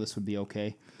higher on the list would be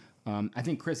okay. I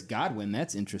think Chris Godwin,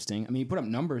 that's interesting. I mean, he put up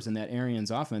numbers in that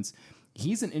Arians offense.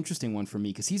 He's an interesting one for me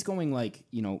because he's going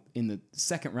in the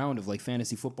second round of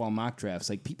fantasy football mock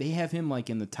drafts. They have him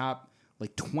in the top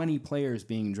 20 players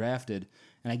being drafted.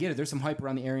 And I get it. There's some hype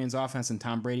around the Arians offense and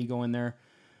Tom Brady going there.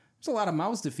 There's a lot of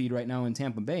mouths to feed right now in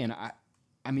Tampa Bay. And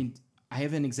I mean, I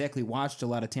haven't exactly watched a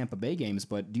lot of Tampa Bay games,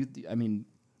 but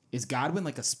is Godwin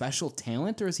a special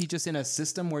talent, or is he just in a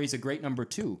system where he's a great number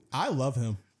 2? I love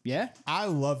him. Yeah? I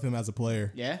love him as a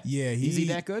player. Yeah? Yeah. Is he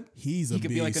that good? He could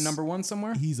be a number 1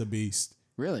 somewhere? He's a beast.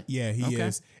 Really? Yeah, he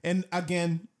is. And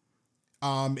again,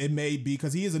 it may be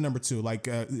because he is a number 2.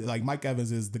 Mike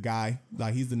Evans is the guy.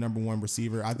 He's the number 1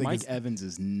 receiver. I think Mike Evans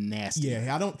is nasty.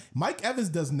 Yeah, Mike Evans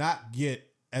does not get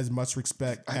as much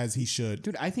respect as he should.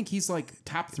 Dude, I think he's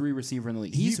top 3 receiver in the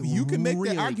league. He's you can make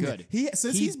really that argument. Good.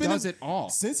 He does it all.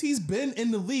 Since he's been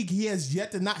in the league, he has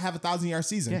yet to not have a 1,000-yard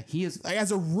season. Yeah, he is.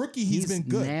 As a rookie, he's been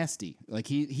good. Nasty.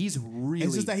 He's really.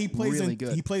 It's just that he plays really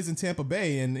good. He plays in Tampa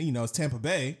Bay, and it's Tampa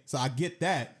Bay, so I get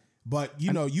that. But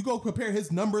you go compare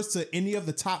his numbers to any of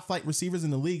the top flight receivers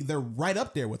in the league, they're right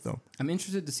up there with them. I'm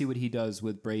interested to see what he does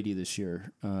with Brady this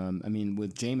year.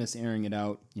 With Jameis airing it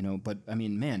out, but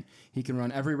man, he can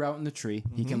run every route in the tree.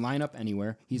 Mm-hmm. He can line up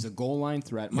anywhere. He's a goal line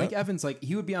threat. Yep. Mike Evans,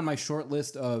 he would be on my short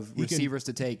list of receivers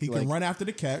to take. He can run after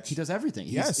the catch. He does everything.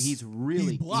 He's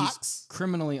really blocks. He's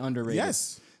criminally underrated.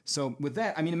 Yes. So with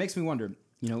that, it makes me wonder.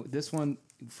 This one,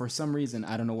 for some reason,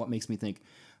 I don't know what makes me think.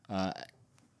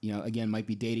 Again, might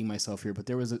be dating myself here, but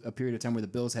there was a period of time where the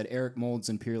Bills had Eric Moulds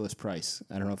and Peerless Price.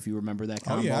 I don't know if you remember that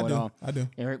combo at all. I do.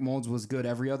 Eric Moulds was good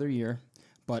every other year,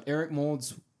 but Eric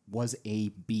Moulds was a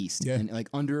beast and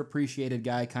underappreciated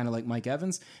guy, kind of like Mike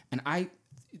Evans. And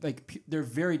they're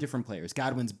very different players.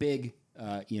 Godwin's big.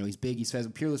 He's big. He's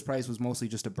fast. Peerless Price was mostly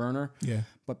just a burner. Yeah.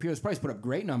 But Peerless Price put up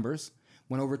great numbers.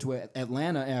 Went over to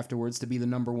Atlanta afterwards to be the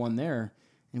number 1 there.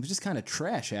 And it was just kind of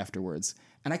trash afterwards.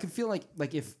 And I could feel like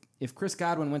if Chris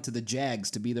Godwin went to the Jags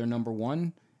to be their number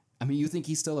 1, you think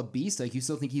he's still a beast? You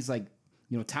still think he's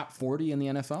top 40 in the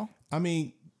NFL?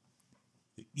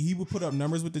 He would put up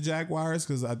numbers with the Jaguars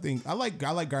because I like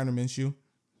Gardner Minshew.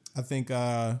 I think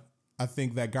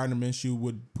that Gardner Minshew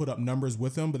would put up numbers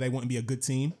with him, but they wouldn't be a good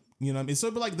team. You know what I mean? So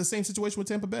it'd be like the same situation with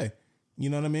Tampa Bay.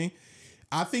 You know what I mean?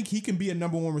 I think he can be a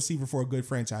number 1 receiver for a good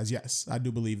franchise. Yes, I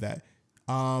do believe that.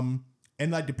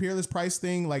 And the Peerless Price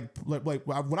thing, like what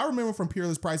I remember from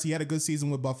Peerless Price, he had a good season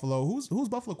with Buffalo. Who's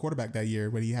Buffalo quarterback that year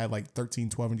when he had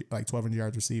 1,200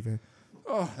 yards receiving?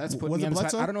 Oh, that's putting me on the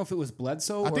spot. I don't know if it was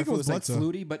Bledsoe or if it was Bledsoe.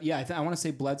 Flutie, but yeah, I want to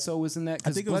say Bledsoe was in that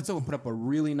because Bledsoe put up a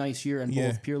really nice year, and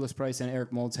both Peerless Price and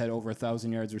Eric Moulds had over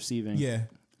 1,000 yards receiving. Yeah.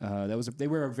 They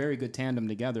were a very good tandem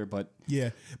together, but yeah,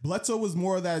 Bledsoe was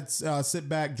more of that sit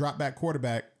back, drop back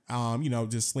quarterback.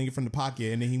 Just sling it from the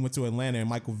pocket. And then he went to Atlanta, and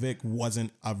Michael Vick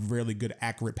wasn't a really good,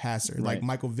 accurate passer. Right.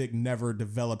 Michael Vick never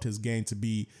developed his game to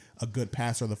be a good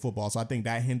passer of the football. So I think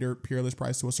that hindered Peerless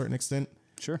Price to a certain extent.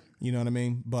 Sure. You know what I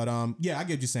mean? But I get what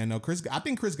you're saying. No, I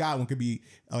think Chris Godwin could be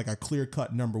a clear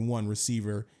cut number 1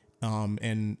 receiver,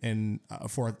 and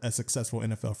for a successful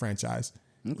NFL franchise.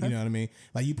 Okay. You know what I mean?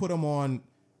 You put him on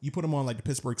the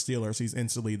Pittsburgh Steelers, he's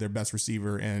instantly their best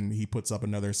receiver, and he puts up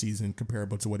another season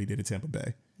comparable to what he did at Tampa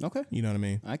Bay. Okay. You know what I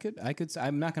mean?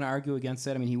 I'm not going to argue against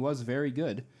that. He was very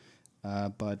good.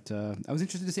 But I was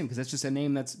interested to see him because that's just a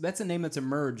name that's a name that's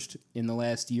emerged in the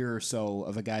last year or so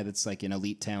of a guy that's like an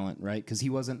elite talent, right? Because he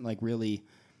wasn't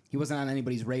on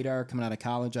anybody's radar coming out of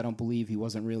college. I don't believe he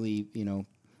wasn't really,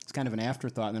 it's kind of an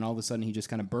afterthought, and then all of a sudden he just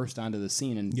kind of burst onto the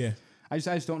scene. And Yeah. I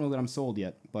just don't know that I'm sold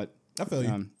yet. But I feel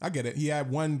you. I get it. He had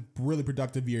one really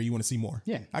productive year. You want to see more.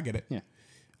 Yeah. I get it. Yeah.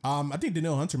 I think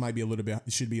Danielle Hunter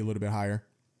should be a little bit higher.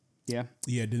 Yeah.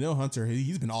 Yeah, Danielle Hunter,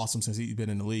 he's been awesome since he's been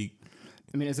in the league.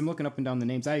 I mean, as I'm looking up and down the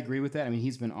names, I agree with that. I mean,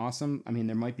 he's been awesome. I mean,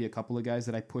 there might be a couple of guys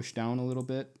that I push down a little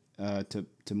bit to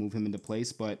move him into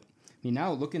place. But I mean,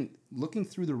 now looking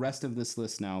through the rest of this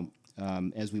list now,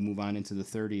 as we move on into the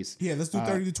 30s. Yeah, let's do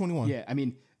 30 to 21. Yeah, I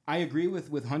mean, I agree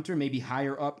with Hunter, maybe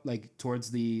higher up, like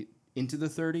towards into the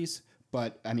 30s.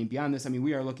 But I mean, beyond this, I mean,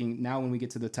 we are looking now when we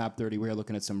get to the top 30, we are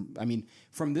looking at some. I mean,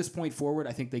 from this point forward,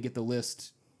 I think they get the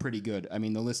list pretty good. I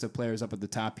mean, the list of players up at the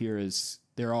top here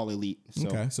they're all elite. So.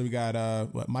 Okay, so we got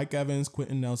Mike Evans,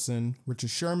 Quentin Nelson, Richard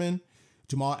Sherman,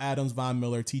 Jamal Adams, Von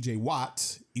Miller, T.J.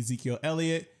 Watt, Ezekiel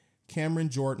Elliott, Cameron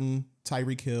Jordan,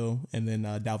 Tyreek Hill, and then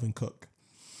Dalvin Cook.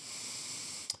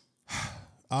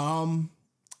 I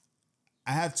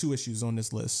have two issues on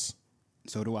this list.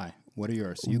 So do I. What are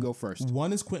yours? You go first.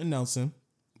 One is Quentin Nelson.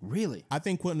 Really? I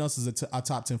think Quentin Nelson is a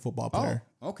top 10 football player.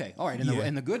 Oh, okay. All right.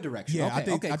 In the good direction. Yeah,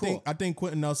 Okay, cool. I think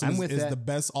Quentin Nelson is the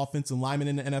best offensive lineman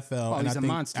in the NFL. Oh, and he's a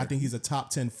monster. I think he's a top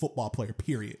 10 football player,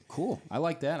 period. Cool. I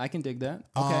like that. I can dig that.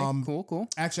 Okay, cool.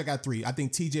 Actually, I got three. I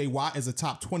think TJ Watt is a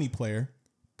top 20 player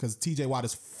because TJ Watt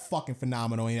is fucking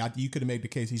phenomenal. And you could have made the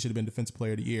case he should have been Defensive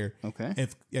Player of the Year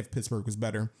if Pittsburgh was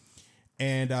better.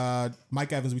 And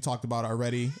Mike Evans, we talked about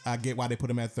already. I get why they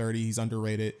put him at 30. He's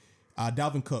underrated.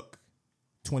 Dalvin Cook,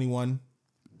 21.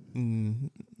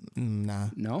 Nah.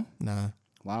 No? Nah.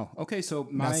 Wow. Okay, so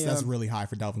that's really high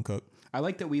for Dalvin Cook. I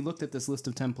like that we looked at this list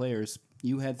of 10 players.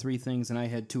 You had three things, and I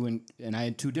had two, and I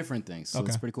had two different things. So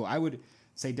it's pretty cool. I would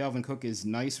say Dalvin Cook is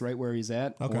nice right where he's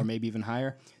at, or maybe even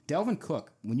higher. Dalvin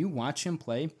Cook, when you watch him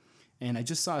play, and I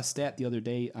just saw a stat the other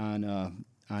day on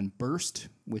burst,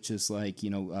 which is like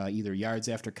either yards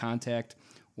after contact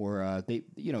or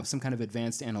some kind of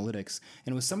advanced analytics.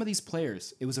 And with some of these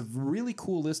players, it was a really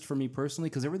cool list for me personally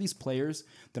because there were these players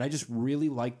that I just really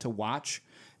liked to watch.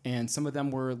 And some of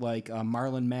them were like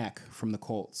Marlon Mack from the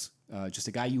Colts, just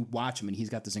a guy you watch him and he's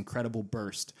got this incredible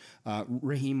burst.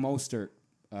 Raheem Mostert,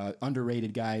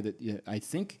 underrated guy that I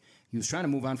think he was trying to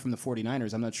move on from the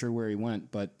 49ers. I'm not sure where he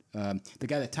went, but the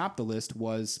guy that topped the list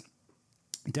was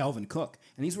Dalvin Cook.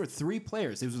 And these were three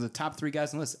players. These were the top three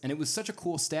guys on the list. And it was such a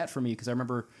cool stat for me because I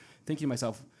remember thinking to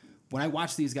myself, when I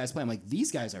watch these guys play, I'm like,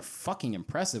 these guys are fucking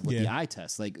impressive with the eye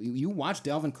test. Like, you watch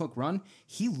Dalvin Cook run,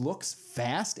 he looks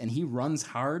fast and he runs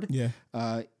hard.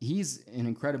 Yeah. He's an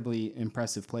incredibly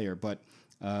impressive player. But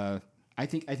I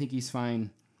think he's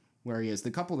fine where he is. The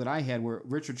couple that I had were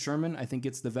Richard Sherman. I think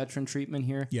gets the veteran treatment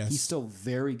here. Yes. He's still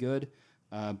very good.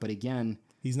 But again...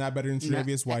 He's not better than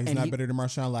Tre'Davious White. He's not better than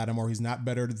Marshawn Lattimore. He's not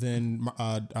better than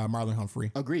Marlon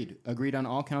Humphrey. Agreed on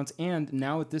all counts. And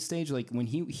now at this stage, like when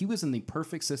he was in the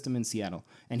perfect system in Seattle,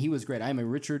 and he was great. I'm a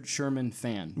Richard Sherman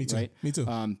fan. Me too. Right? Me too.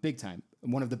 Big time.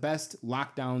 One of the best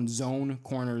lockdown zone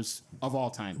corners of all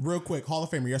time. Real quick, Hall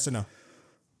of Famer, yes or no?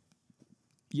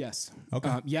 Yes.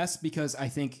 Okay. Yes, because I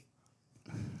think...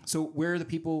 So where are the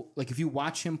people... Like if you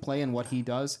watch him play and what he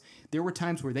does, there were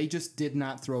times where they just did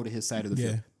not throw to his side of the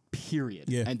field. Period.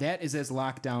 Yeah. And that is as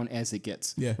locked down as it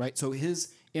gets. Yeah. Right. So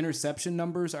his interception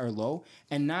numbers are low,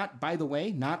 and not, by the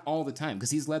way, not all the time,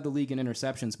 because he's led the league in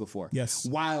interceptions before. Yes.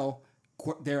 While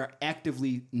they're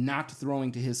actively not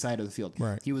throwing to his side of the field.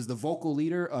 Right. He was the vocal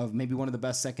leader of maybe one of the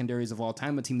best secondaries of all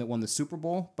time, a team that won the Super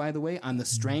Bowl, by the way, on the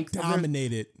strength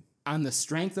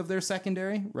of their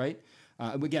secondary. Right.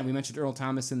 Again, we mentioned Earl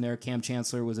Thomas in there. Cam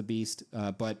Chancellor was a beast,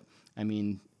 but I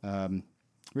mean,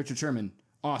 Richard Sherman.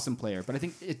 Awesome player. But I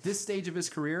think at this stage of his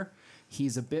career,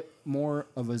 he's a bit more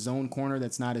of a zone corner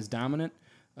that's not as dominant.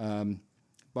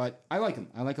 But I like him.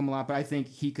 I like him a lot. But I think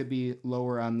he could be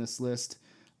lower on this list.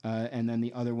 And then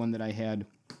the other one that I had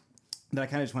that I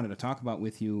kind of just wanted to talk about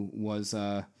with you was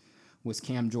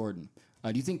Cam Jordan.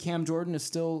 Do you think Cam Jordan is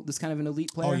still this kind of an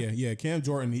elite player? Oh yeah. Cam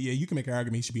Jordan. Yeah, you can make an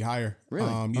argument he should be higher. Really?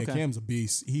 Yeah, Okay. Cam's a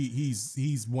beast.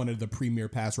 He's one of the premier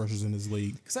pass rushers in his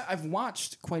league. Because I've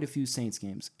watched quite a few Saints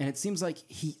games, and it seems like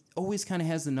he always kind of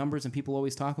has the numbers, and people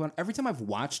always talk about him. Every time I've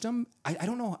watched him, I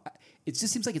don't know. It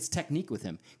just seems like it's technique with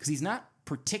him because he's not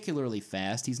particularly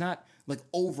fast. He's not like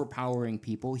overpowering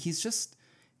people. He's just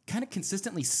kind of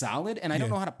consistently solid, and I don't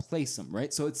know how to place him,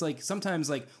 right? So it's like sometimes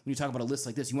like when you talk about a list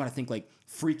like this, you want to think like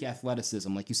freak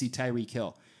athleticism, like you see Tyreek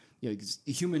Hill.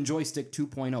 Human joystick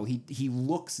 2.0. He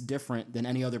looks different than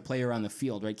any other player on the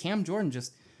field, right? Cam Jordan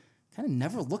just kind of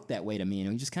never looked that way to me.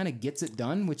 He just kind of gets it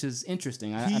done, which is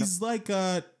interesting. He's like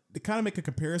to kind of make a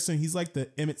comparison. He's like the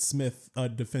Emmitt Smith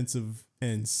defensive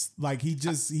ends. Like he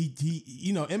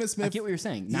Emmitt Smith. I get what you're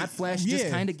saying. Not flash, just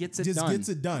kind of gets it done. Just gets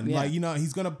it done. Yeah. Like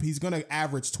he's gonna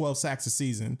average 12 sacks a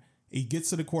season. He gets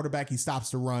to the quarterback. He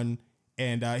stops the run.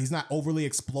 And he's not overly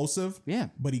explosive,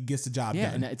 but he gets the job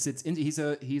done. And he's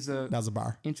a that was a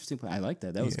bar. Interesting play. I like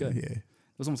that. That was good. Yeah, it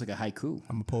was almost like a haiku.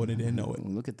 I'm a poet and didn't know it.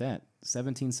 Look at that,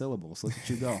 17 syllables. Look at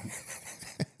you go.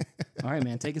 All right,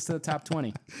 man, take us to the top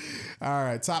 20. All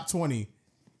right, top 20: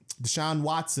 Deshaun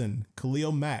Watson,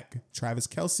 Khalil Mack, Travis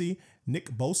Kelce, Nick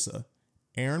Bosa,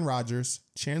 Aaron Rodgers,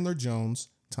 Chandler Jones,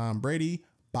 Tom Brady,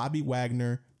 Bobby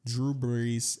Wagner, Drew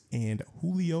Brees, and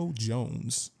Julio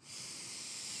Jones.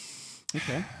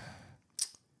 Okay.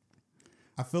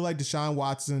 I feel like Deshaun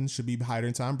Watson should be higher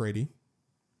than Tom Brady.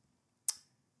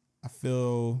 I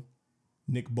feel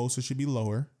Nick Bosa should be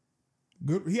lower.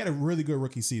 Good. He had a really good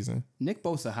rookie season. Nick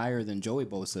Bosa higher than Joey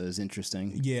Bosa is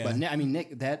interesting. Yeah. But I mean,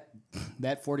 Nick, that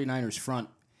 49ers front,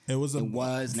 it was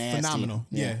nasty. Phenomenal.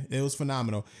 Yeah, it was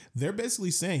phenomenal. They're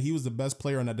basically saying he was the best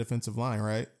player on that defensive line,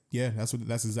 right? Yeah, that's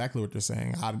exactly what they're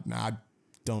saying. I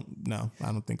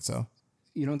don't think so.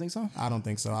 You don't think so? I don't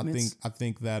think so. I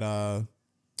think that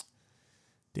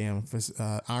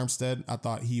Armstead, I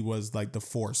thought he was like the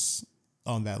force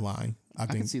on that line. I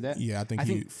can see that. Yeah, I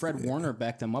think Fred Warner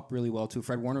backed them up really well too.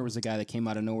 Fred Warner was the guy that came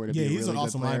out of nowhere to be a really he's an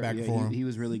awesome good player. linebacker for him. He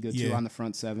was really good too on the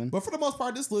front seven. But for the most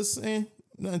part, this list,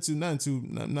 nothing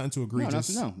too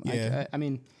egregious. No. Yeah. I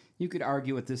mean, you could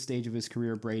argue at this stage of his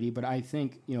career, Brady, but I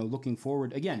think, looking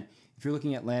forward, again, if you're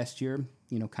looking at last year,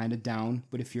 kind of down,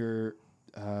 but if you're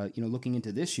looking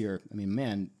into this year, I mean,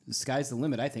 man, the sky's the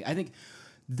limit. I think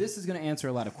this is going to answer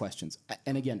a lot of questions.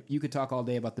 And again, you could talk all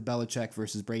day about the Belichick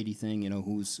versus Brady thing.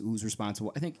 Who's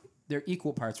responsible. I think they're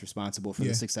equal parts responsible for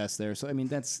the success there. So I mean,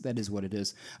 that is what it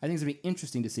is. I think it's going to be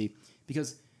interesting to see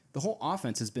because the whole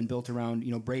offense has been built around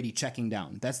Brady checking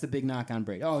down. That's the big knock on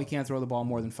Brady. Oh, he can't throw the ball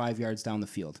more than 5 yards down the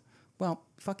field. Well,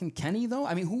 fucking Kenny, though?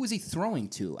 I mean, who was he throwing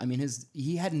to? I mean,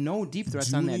 he had no deep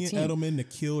threats on that team. Julian Edelman,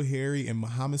 N'Keal Harry, and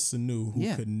Mohamed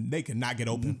Sanu, they could not get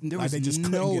open. There was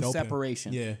no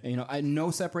separation. Yeah. No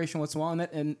separation whatsoever.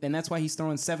 And that's why he's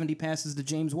throwing 70 passes to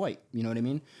James White. You know what I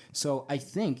mean? So I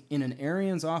think in an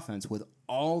Arians offense with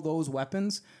all those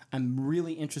weapons, I'm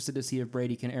really interested to see if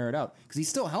Brady can air it out. Because he's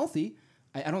still healthy.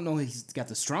 I don't know if he's got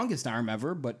the strongest arm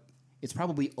ever, but it's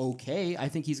probably okay. I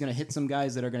think he's going to hit some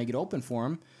guys that are going to get open for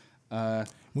him.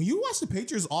 When you watch the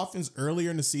Patriots offense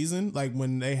earlier in the season, like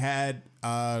when they had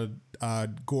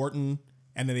Gordon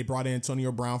and then they brought in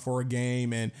Antonio Brown for a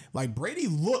game and like Brady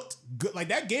looked good. Like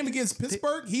that game against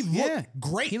Pittsburgh, he looked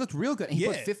great. He looked real good. He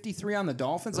put 53 on the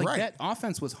Dolphins. Like that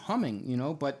offense was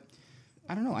humming, but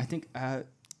I don't know. I think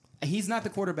he's not the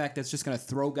quarterback that's just going to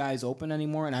throw guys open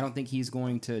anymore, and I don't think he's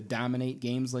going to dominate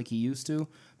games like he used to.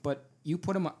 But you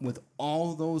put him with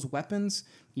all those weapons,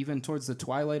 even towards the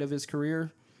twilight of his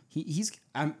career, he's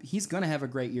going to have a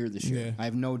great year this year. Yeah. I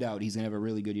have no doubt he's going to have a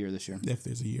really good year this year. If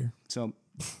there's a year. So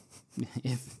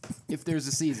if there's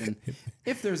a season,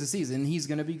 he's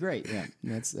going to be great. Yeah,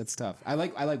 that's tough. I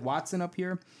like Watson up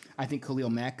here. I think Khalil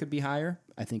Mack could be higher.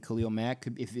 I think Khalil Mack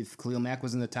could, if Khalil Mack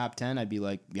was in the top 10, I'd be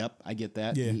like, yep, I get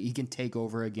that. Yeah. He can take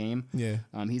over a game. Yeah.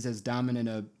 He's as dominant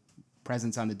a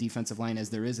presence on the defensive line as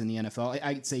there is in the NFL.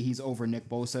 I'd say he's over Nick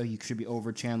Bosa. He should be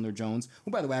over Chandler Jones.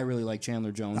 Who, by the way, I really like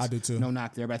Chandler Jones. I do too. No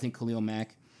knock there, but I think Khalil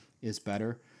Mack is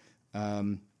better. So,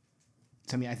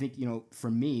 I mean, I think,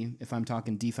 for me, if I'm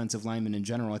talking defensive linemen in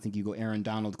general, I think you go Aaron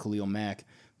Donald, Khalil Mack.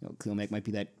 Khalil Mack might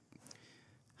be that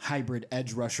hybrid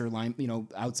edge rusher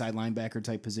outside linebacker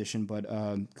type position, but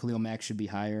Khalil Mack should be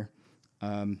higher.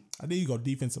 I think you go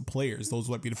defensive players. Those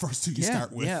might be the first two you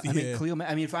start with. Yeah, I mean, Khalil Mack.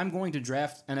 I mean, if I'm going to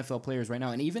draft NFL players right now,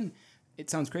 and even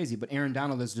it sounds crazy, but Aaron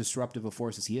Donald, as disruptive a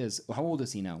force as he is, how old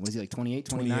is he now? What is he, like 28,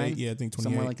 29? Yeah, I think 28.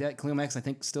 Somewhere like that. Khalil Mack's, I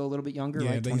think, still a little bit younger,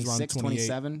 right? 26,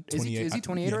 27. Is he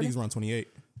 28 I already? think he's around 28.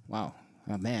 Wow.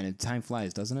 Oh, man, time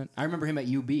flies, doesn't it? I remember him at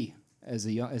UB as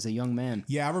a young man.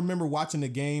 Yeah, I remember watching the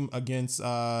game against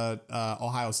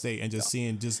Ohio State and just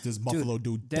seeing just this Buffalo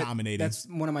dude dominating. That's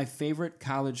one of my favorite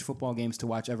college football games to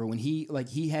watch ever. When he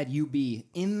had UB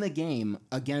in the game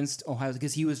against Ohio,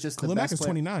 because he was just the Khalil best Mack is player.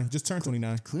 29. Just turned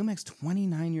 29. Khalil Mack's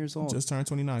 29 years old. Just turned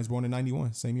 29. He's born in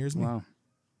 91. Same year as me.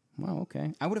 Wow,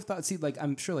 okay. I would have thought,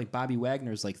 I'm sure Bobby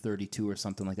Wagner's 32 or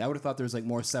something like that. I would have thought there was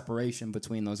more separation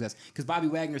between those guys. Because Bobby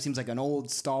Wagner seems like an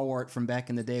old stalwart from back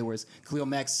in the day, whereas Khalil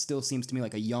Mack still seems to me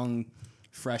like a young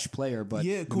fresh player. But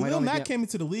yeah, Khalil Mack came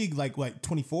into the league like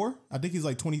 24. I think he's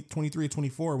like 23 or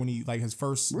 24 when he like his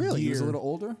first really year he was a little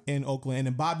older in Oakland, and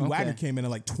then Bobby Wagner came in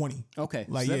at like 20. Okay,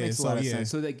 like so that makes a lot of sense.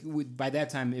 So like by that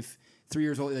time, if 3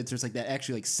 years old, there's like that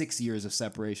actually like 6 years of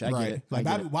separation. I get it. Like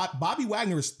Bobby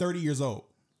Wagner is 30 years old.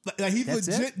 Like he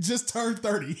legit just turned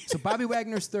 30. So Bobby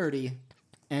Wagner's 30,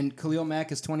 and Khalil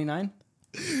Mack is 29.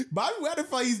 Bobby Wagner,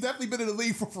 he's definitely been in the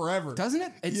league for forever, doesn't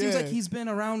it? It seems like he's been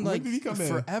around like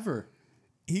forever.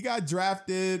 He got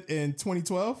drafted in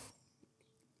 2012.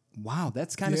 Wow,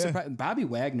 that's kind of surprising. Bobby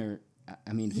Wagner,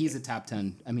 I mean, he's a top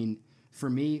 10. I mean, for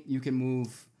me, you can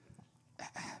move.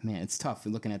 Man, it's tough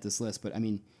looking at this list, but I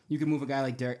mean, you can move a guy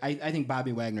like Derek. I think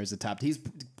Bobby Wagner is the top. He's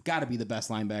got to be the best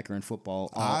linebacker in football.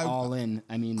 All in.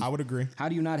 I mean, I would agree. How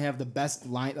do you not have the best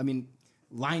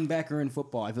linebacker in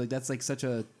football? I feel like that's like such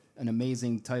an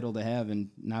amazing title to have, and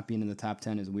not being in the top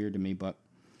 10 is weird to me. But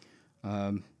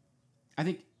I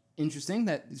think interesting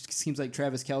that it seems like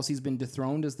Travis Kelce's been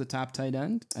dethroned as the top tight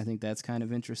end. I think that's kind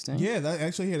of interesting. Yeah,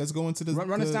 let's go into the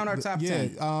run us down our top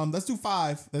 10. Let's do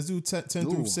 5. Let's do 10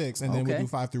 through 6, and then we'll do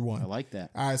 5 through 1. I like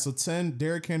that. All right, so 10: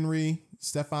 Derrick Henry,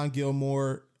 Stephon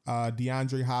Gilmore,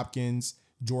 DeAndre Hopkins,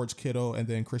 George Kittle, and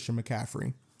then Christian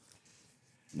McCaffrey.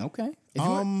 Okay.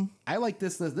 I like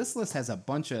this list. This list has a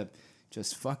bunch of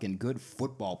just fucking good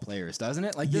football players, doesn't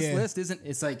it? Like this list isn't.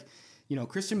 It's like,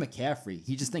 Christian McCaffrey.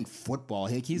 He just think football.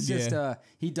 He's just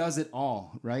he does it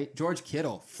all, right? George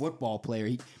Kittle, football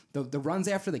player. The runs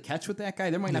after the catch with that guy.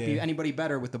 There might not be anybody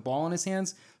better with the ball in his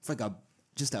hands. It's like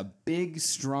just a big,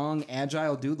 strong,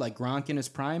 agile dude like Gronk in his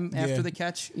prime after the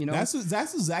catch. That's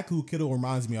exactly who Kittle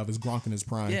reminds me of, is Gronk in his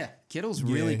prime. Yeah, Kittle's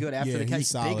really good after the catch. He's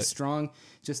solid. Big, strong.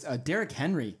 Just Derrick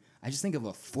Henry. I just think of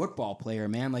a football player,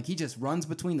 man. Like he just runs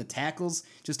between the tackles,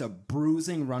 just a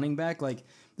bruising running back. Like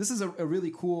this is a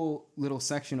really cool little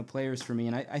section of players for me,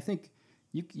 and I think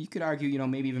you could argue,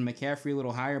 maybe even McCaffrey a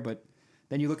little higher, but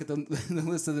then you look at the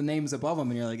list of the names above him,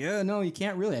 and you're like, no, you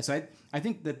can't really. So I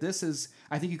think that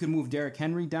I think you could move Derrick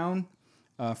Henry down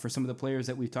for some of the players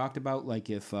that we've talked about,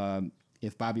 like if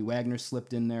Bobby Wagner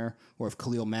slipped in there, or if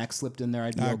Khalil Mack slipped in there,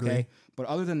 I'd be okay. Agree. But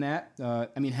other than that,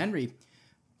 Henry.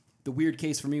 The weird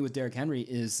case for me with Derrick Henry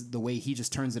is the way he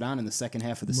just turns it on in the second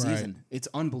half of the season. It's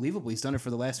unbelievable. He's done it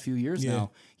for the last few years now.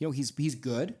 He's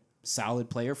good, solid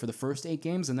player for the first 8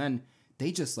 games, and then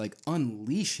they just like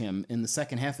unleash him in the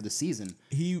second half of the season.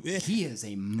 He is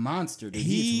a monster, dude.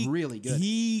 He's really good.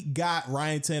 He got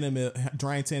Ryan Tannehill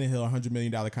a $100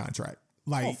 million contract.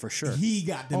 Like, for sure. He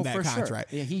got them that contract.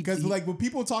 Sure. Yeah, because like when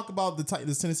people talk about the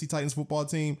Tennessee Titans football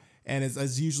team, and it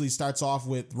usually starts off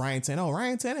with Ryan Tannehill. Oh,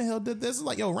 Ryan Tannehill did this. It's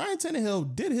like, Ryan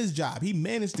Tannehill did his job. He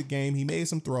managed the game. He made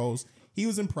some throws. He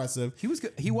was impressive. He was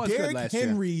good. He was good last year. Derrick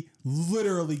Henry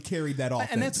literally carried that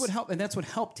offense. And that's what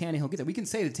helped Tannehill get that. We can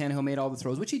say that Tannehill made all the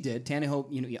throws, which he did.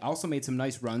 Tannehill, he also made some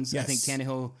nice runs. Yes. I think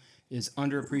Tannehill is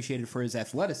underappreciated for his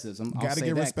athleticism. Got to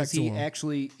give respect to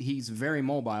him. He's very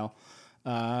mobile.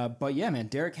 But yeah, man,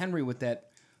 Derrick Henry with that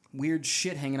weird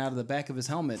shit hanging out of the back of his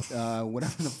helmet,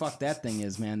 whatever the fuck that thing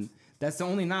is, man. That's the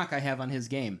only knock I have on his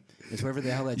game. Is wherever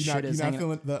the hell that shit is. You're not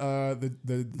feeling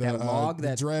the log,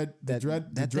 the dread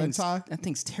tie. That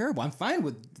thing's terrible. I'm fine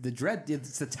with the dread.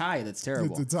 It's the tie that's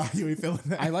terrible. It's the tie. You ain't feeling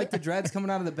that. I like the dreads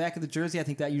coming out of the back of the jersey. I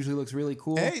think that usually looks really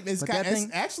cool. Hey, it's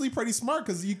actually pretty smart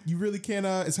because you really can't.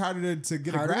 It's harder to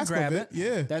get a grasp of it.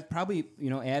 Yeah, that probably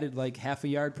added like half a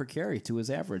yard per carry to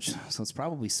his average. So it's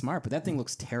probably smart. But that thing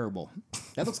looks terrible.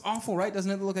 That looks awful, right?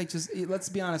 Doesn't it look like just? Let's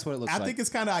be honest, what it looks like. I think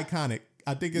it's kind of iconic.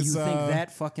 I think it's. You think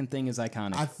that fucking thing is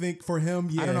iconic? I think for him,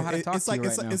 yeah. I don't know how to talk to you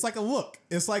right now. It's like a look.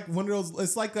 It's like one of those.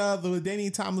 It's like the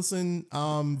LaDainian Tomlinson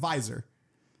visor.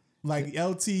 Like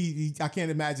LT, I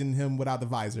can't imagine him without the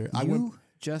visor. You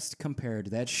just compared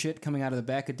that shit coming out of the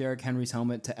back of Derrick Henry's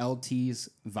helmet to LT's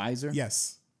visor.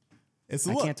 Yes. It's a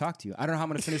look. I can't talk to you. I don't know how I'm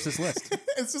going to finish this list.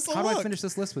 It's just a how look. do I finish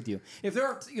this list with you? If there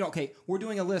are, okay, we're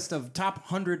doing a list of top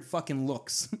 100 fucking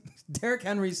looks. Derrick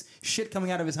Henry's shit coming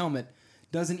out of his helmet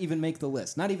doesn't even make the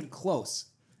list. Not even close.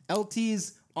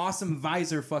 LT's awesome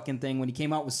visor fucking thing when he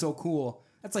came out was so cool.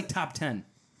 That's like top 10.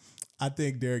 I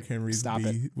think Derrick Henry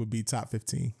would be top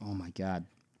 15. Oh my God.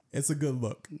 It's a good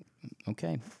look.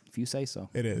 Okay. If you say so.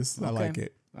 It is. Okay. I like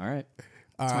it. All right.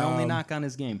 It's my only knock on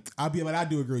his game. I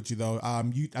do agree with you though. I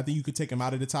think you could take him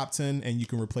out of the top 10 and you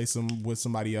can replace him with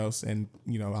somebody else, and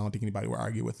I don't think anybody will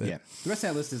argue with it. Yeah, the rest of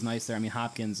that list is nice there. I mean,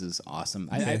 Hopkins is awesome.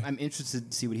 I'm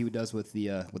interested to see what he does with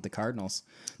the Cardinals.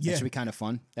 That should be kind of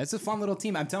fun. That's a fun little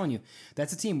team. I'm telling you,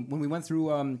 that's a team. When we went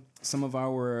through some of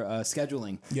our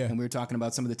scheduling, and we were talking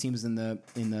about some of the teams in the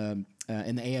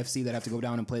AFC that have to go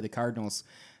down and play the Cardinals.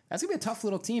 That's gonna be a tough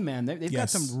little team, man. They've got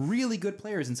Yes. some really good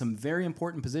players in some very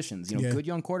important positions. You know, Yeah. good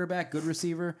young quarterback, good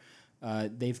receiver.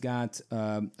 They've got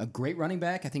a great running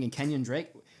back. I think in Kenyon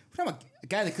Drake. We're talking about a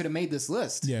guy that could have made this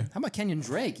list. Yeah. How about Kenyon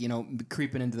Drake? You know,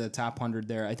 creeping into the top 100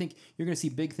 there. I think you're gonna see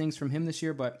big things from him this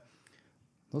year, but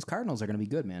those Cardinals are gonna be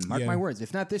good, man. Mark Yeah. my words.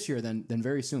 If not this year, then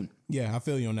very soon. Yeah, I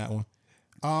feel you on that one.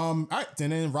 All right,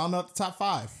 and then round up the top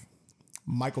 5.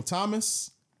 Michael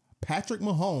Thomas, Patrick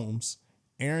Mahomes,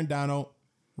 Aaron Donald,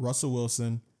 Russell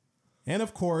Wilson, and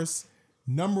of course,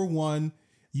 number 1,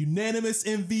 unanimous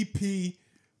MVP,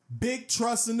 big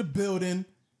trust in the building,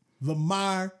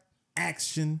 Lamar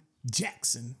Action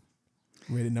Jackson.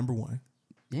 Rated number 1.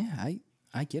 Yeah,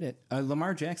 I get it.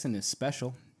 Lamar Jackson is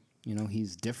special. You know,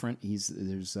 he's different.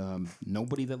 There's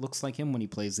nobody that looks like him when he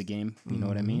plays the game. You know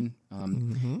what I mean?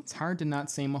 It's hard to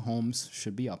not say Mahomes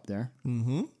should be up there.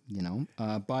 You know,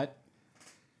 but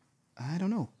I don't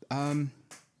know. And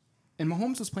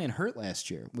Mahomes was playing hurt last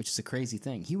year, which is a crazy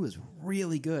thing. He was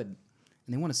really good, and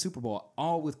they won a Super Bowl,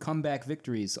 all with comeback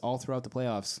victories all throughout the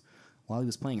playoffs. While he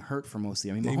was playing hurt for most of the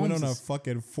year. I mean, They Mahomes went on a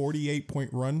fucking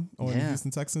 48-point run on the Houston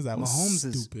Texans. That was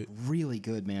Mahomes stupid. is really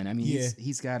good, man. I mean,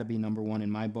 he's got to be number 1 in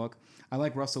my book. I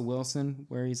like Russell Wilson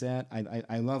where he's at.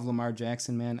 I love Lamar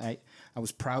Jackson, man. I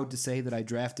was proud to say that I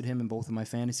drafted him in both of my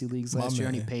fantasy leagues last year,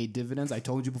 and he paid dividends. I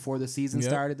told you before the season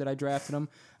started that I drafted him.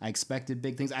 I expected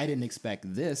big things. I didn't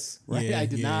expect this, right? Yeah, I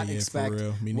did not for expect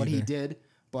real. Me what he neither. did,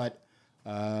 but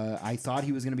I thought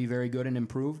he was going to be very good and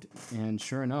improved, and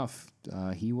sure enough,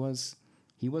 he was.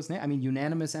 I mean,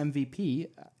 unanimous MVP.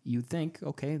 You'd think,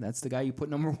 okay, that's the guy you put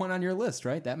number 1 on your list,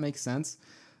 right? That makes sense.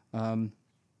 I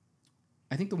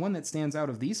think the one that stands out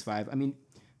of these 5, I mean,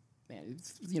 man,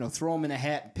 you know, throw them in a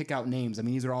hat, pick out names. I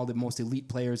mean, these are all the most elite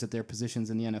players at their positions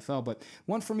in the NFL. But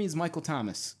one for me is Michael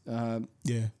Thomas.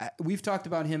 We've talked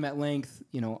about him at length,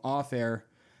 you know, off air,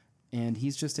 and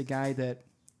he's just a guy that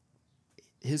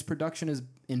his production is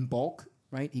in bulk,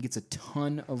 right? He gets a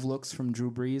ton of looks from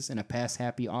Drew Brees in a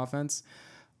pass-happy offense.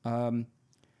 And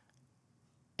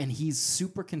he's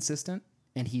super consistent,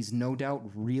 and he's no doubt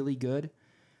really good.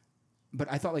 But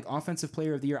I thought, like, Offensive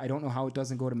Player of the Year, I don't know how it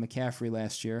doesn't go to McCaffrey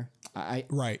last year.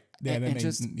 Right. Yeah, I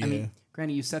mean,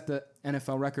 granted, you set the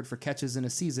NFL record for catches in a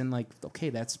season. Like, okay,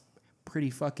 that's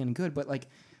pretty fucking good. But, like,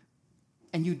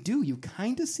 and you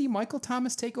kind of see Michael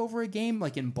Thomas take over a game,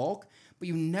 like, in bulk, but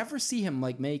you never see him,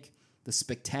 like, make the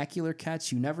spectacular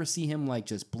catch. You never see him, like,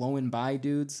 just blowing by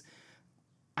dudes.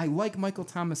 I like Michael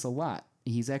Thomas a lot.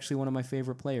 He's actually one of my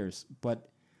favorite players, but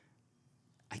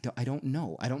I don't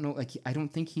know. I don't know. Like, I don't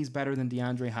think he's better than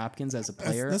DeAndre Hopkins as a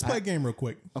player. Let's play a game real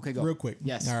quick. Okay, go. Real quick.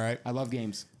 Yes. All right. I love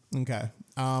games. Okay.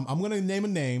 I'm going to name a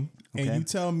name, and Okay. you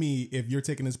tell me if you're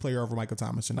taking this player over Michael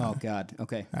Thomas or not. Oh, God.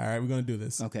 Okay. All right, we're going to do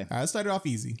this. Okay. All right, let's start it off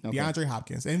easy. Okay. DeAndre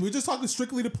Hopkins. And we're just talking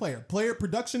strictly to player,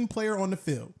 production player on the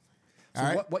field. So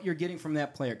All right. what you're getting from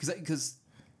that player? Because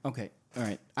okay, all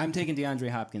right. I'm taking DeAndre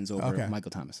Hopkins over Okay.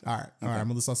 Michael Thomas. All right. All right. I'm going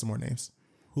to list off some more names.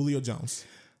 Julio Jones.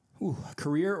 Ooh,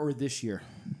 career or this year?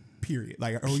 Period.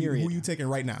 Like, who Period. are you taking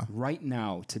right now? Right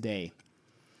now, today,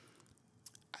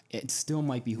 it still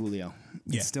might be Julio.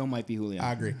 Yeah. It still might be Julio.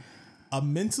 I agree. A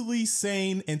mentally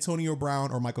sane Antonio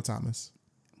Brown or Michael Thomas?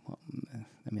 I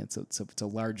mean, it's a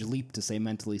large leap to say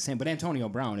mentally sane, but Antonio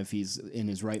Brown, if he's in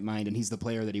his right mind and he's the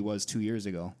player that he was 2 years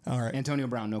ago. All right. Antonio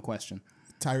Brown, no question.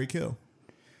 Tyreek Hill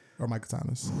or Michael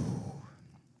Thomas?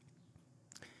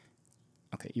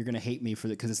 Okay, you're going to hate me for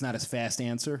that because it's not a fast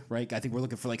answer, right? I think we're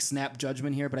looking for like snap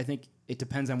judgment here, but I think it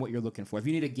depends on what you're looking for. If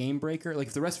you need a game breaker, like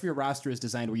if the rest of your roster is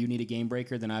designed where you need a game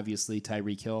breaker, then obviously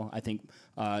Tyreek Hill. I think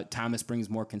Thomas brings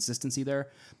more consistency there.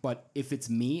 But if it's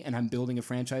me and I'm building a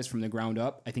franchise from the ground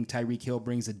up, I think Tyreek Hill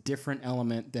brings a different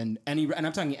element than any, and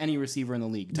I'm talking any receiver in the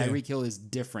league. Yeah. Tyreek Hill is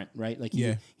different, right? Like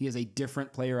he is a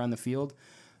different player on the field.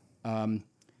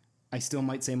 I still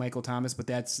might say Michael Thomas, but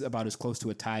that's about as close to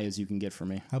a tie as you can get for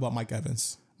me. How about Mike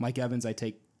Evans? Mike Evans, I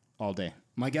take all day.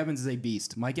 Mike Evans is a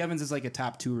beast. Mike Evans is like a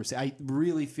top 2 receiver. I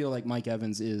really feel like Mike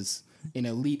Evans is an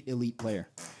elite player.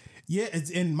 Yeah,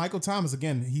 and Michael Thomas,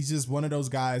 again, he's just one of those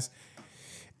guys.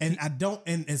 And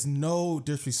it's no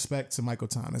disrespect to Michael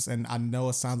Thomas. And I know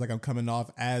it sounds like I'm coming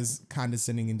off as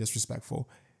condescending and disrespectful.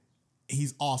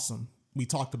 He's awesome. We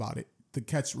talked about it. The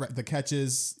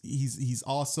catches, he's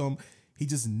awesome. He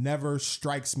just never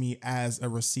strikes me as a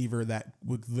receiver that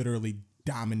would literally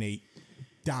dominate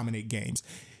games.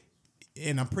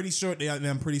 And I'm pretty sure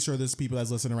there's people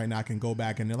that's listening right now can go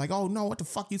back and they're like, oh no, what the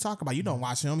fuck you talking about? You don't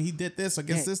watch him. He did this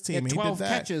against this team. He had 12 he did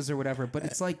that. catches or whatever, but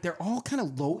it's like they're all kind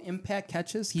of low impact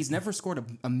catches. He's never scored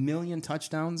a million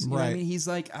touchdowns. You know what I mean? He's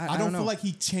like, I don't know. feel like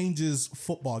he changes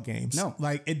football games. No.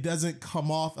 Like it doesn't come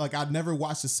off. Like I've never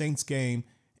watched a Saints game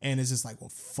And it's just like,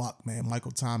 well, fuck, man.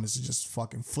 Michael Thomas just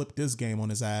fucking flipped this game on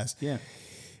his ass. Yeah.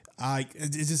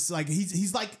 It's just like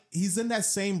he's in that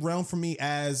same realm for me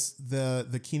as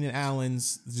the Keenan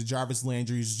Allens, the Jarvis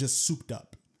Landry's, just souped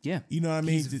up. Yeah. You know what I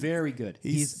mean? He's very good.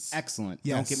 He's excellent.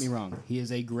 Yes. Don't get me wrong. He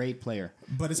is a great player.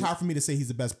 But it's hard for me to say he's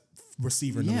the best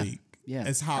receiver in the league. Yeah.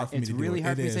 It's hard for me to do it. It's really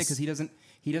hard for me to say because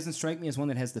he doesn't strike me as one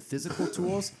that has the physical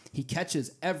tools. He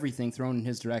catches everything thrown in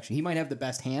his direction. He might have the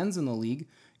best hands in the league.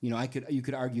 You know, you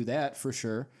could argue that for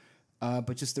sure.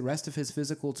 But just the rest of his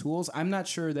physical tools, I'm not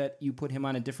sure that you put him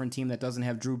on a different team that doesn't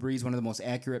have Drew Brees, one of the most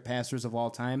accurate passers of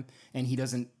all time, and he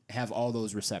doesn't have all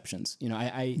those receptions. You know,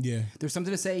 there's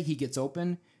something to say. He gets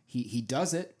open. He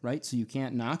does it, right? So you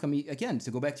can't knock him. Again,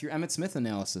 to go back to your Emmitt Smith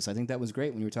analysis, I think that was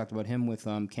great when you were talking about him with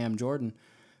Cam Jordan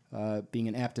being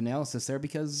an apt analysis there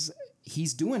because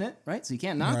he's doing it, right? So you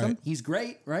can't knock him. He's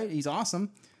great, right? He's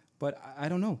awesome. But I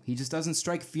don't know. He just doesn't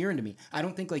strike fear into me. I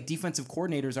don't think like defensive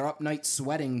coordinators are up night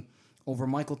sweating over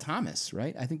Michael Thomas,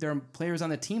 right? I think there are players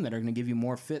on the team that are going to give you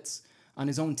more fits on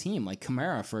his own team, like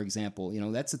Kamara, for example. You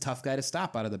know, that's a tough guy to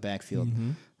stop out of the backfield.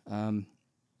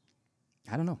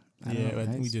 I don't know. I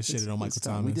think we just shitted on Michael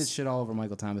Thomas. We did shit all over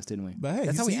Michael Thomas, didn't we? But hey,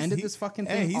 that's how we ended this fucking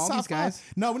thing. Hey, all these guys.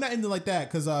 No, we're not ending like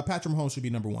that because Patrick Mahomes should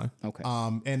be number one. Okay.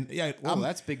 And yeah,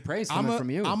 that's big praise coming from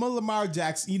you. I'm a Lamar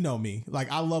Jackson. You know me.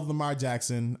 Like I love Lamar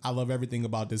Jackson. I love everything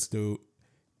about this dude.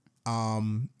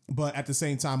 But at the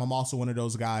same time, I'm also one of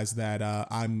those guys that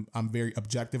I'm very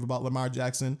objective about Lamar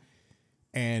Jackson.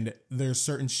 And there's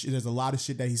there's a lot of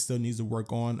shit that he still needs to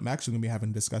work on. I'm actually gonna be having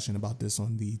a discussion about this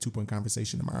on the 2 Point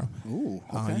Conversation tomorrow. Ooh,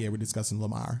 okay. Yeah, we're discussing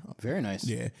Lamar. Very nice.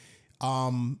 Yeah.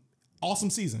 Awesome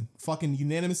season. Fucking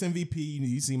unanimous MVP.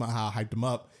 You see how I hyped him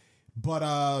up.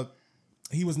 But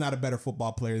he was not a better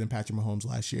football player than Patrick Mahomes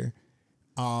last year.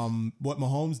 What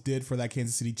Mahomes did for that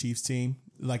Kansas City Chiefs team,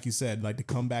 like you said, like the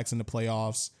comebacks in the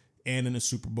playoffs and in the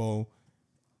Super Bowl.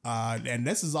 And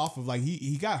this is off of like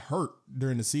he got hurt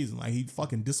during the season. Like he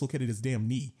fucking dislocated his damn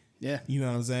knee. Yeah. You know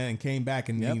what I'm saying? And came back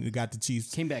and he got the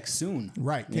Chiefs. Came back soon.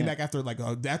 Right. Came back after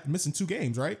after missing 2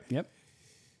 games, right? Yep.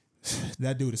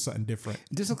 That dude is something different.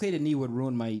 Dislocated knee would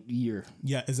ruin my year.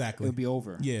 Yeah, exactly. It would be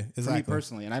over. Yeah, exactly. For me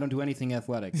personally, and I don't do anything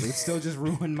athletic. It would still just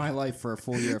ruin my life for a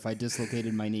full year if I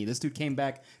dislocated my knee. This dude came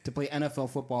back to play NFL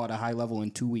football at a high level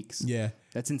in 2 weeks. Yeah.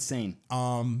 That's insane.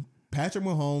 Patrick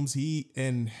Mahomes,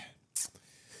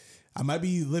 I might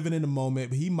be living in the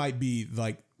moment, but he might be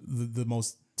like the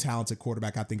most talented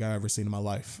quarterback I think I've ever seen in my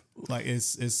life. Like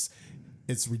it's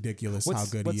ridiculous how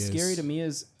good he is. What's scary to me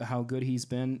is how good he's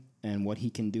been and what he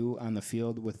can do on the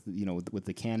field with with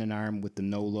the cannon arm, with the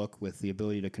no look, with the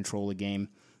ability to control a game.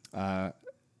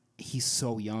 He's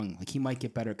so young. Like he might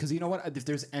get better because you know what? If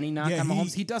there's any knock on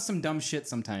Mahomes, he does some dumb shit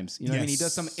sometimes. You know what I mean? He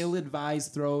does some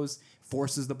ill-advised throws,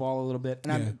 forces the ball a little bit,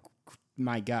 and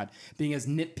my God, being as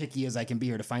nitpicky as I can be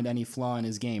here to find any flaw in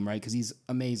his game, right? Because he's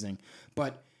amazing.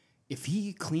 But if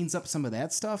he cleans up some of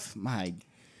that stuff, my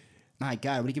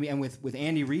God, what he can be. And with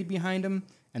Andy Reid behind him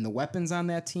and the weapons on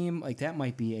that team, like that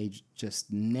might be a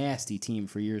just nasty team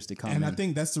for years to come. And I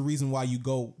think that's the reason why you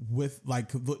go with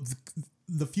like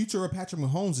the future of Patrick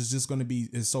Mahomes is just going to be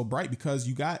so bright because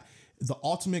you got the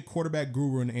ultimate quarterback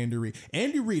guru in Andy Reid.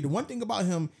 Andy Reid, the one thing about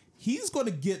him, he's going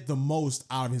to get the most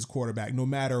out of his quarterback, no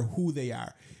matter who they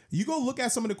are. You go look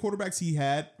at some of the quarterbacks he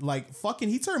had, like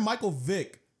he turned Michael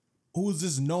Vick, who's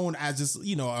just known as just,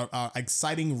 a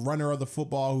exciting runner of the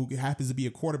football who happens to be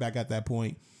a quarterback at that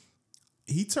point.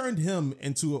 He turned him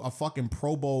into a fucking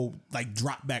Pro Bowl, like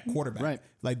drop back quarterback. Right.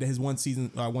 Like his one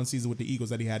season with the Eagles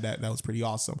that he had, that was pretty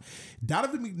awesome.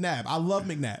 Donovan McNabb, I love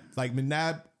McNabb. Like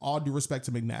McNabb, all due respect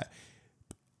to McNabb.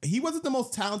 He wasn't the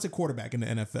most talented quarterback in the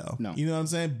NFL. No. You know what I'm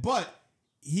saying? But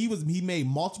he made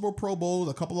multiple Pro Bowls,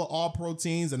 a couple of All-Pro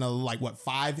teams, and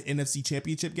 5 NFC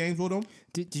Championship games with him.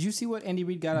 Did you see what Andy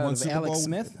Reid got out of Alex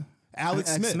Smith?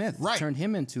 Alex Smith, right. Turned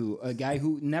him into a guy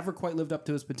who never quite lived up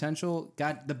to his potential,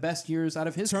 got the best years out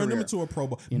of his career. Turned him into a Pro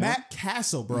Bowl. Matt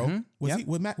Castle, bro.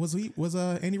 Mm-hmm. Was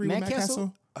Andy Reid with Matt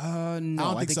Castle?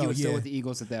 No, I think he was still with the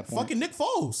Eagles at that point. Fucking Nick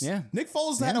Foles. Yeah. Nick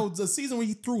Foles had a season where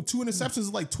he threw 2 interceptions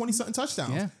of 20-something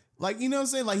touchdowns. Yeah. Like, you know what I'm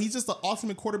saying? Like, he's just the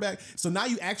ultimate quarterback. So now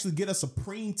you actually get a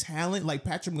supreme talent like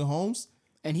Patrick Mahomes.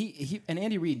 And and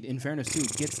Andy Reid, in fairness too,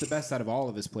 gets the best out of all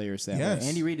of his players that way.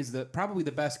 Andy Reid is probably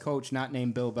the best coach not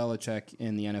named Bill Belichick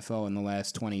in the NFL in the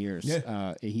last 20 years.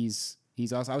 Yeah. He's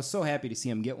awesome. I was so happy to see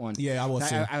him get one. Yeah, I was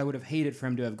too. I would have hated for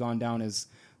him to have gone down as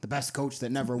the best coach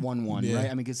that never won one, right? I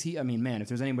mean, because man, if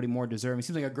there's anybody more deserving, he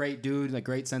seems like a great dude, like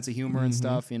great sense of humor and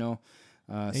stuff,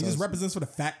 And he just represents for the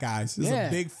fat guys. He's Yeah.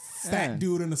 a big fat Yeah.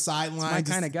 dude in the sideline. my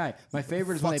kind of guy. My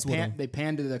favorite is when fucks with him. they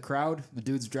pan to the crowd. The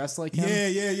dude's dressed like him.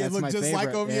 Yeah. That's Look my just like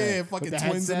favorite. him. Yeah, With fucking the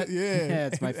twins. headset. Yeah,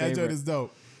 it's my That joint favorite. is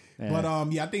dope. Yeah. But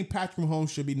I think Patrick Mahomes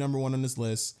should be number one on this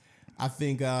list. I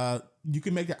think you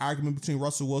can make an argument between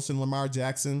Russell Wilson and Lamar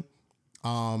Jackson.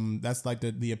 That's like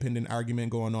the opinion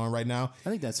argument going on right now. I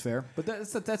think that's fair. But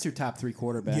that's your top 3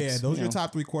 quarterbacks. Yeah, those are you your know.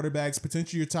 top 3 quarterbacks,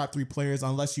 potentially your top 3 players,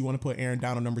 unless you want to put Aaron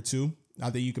Donald on number 2. I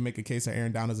think you can make a case that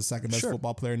Aaron Donald is the second best Sure.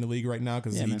 football player in the league right now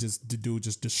because Yeah, man. the dude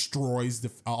just destroys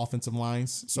the offensive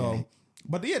lines. So, Yeah.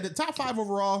 but yeah, the top 5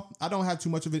 overall, I don't have too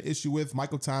much of an issue with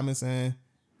Michael Thomas, and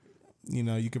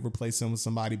you could replace him with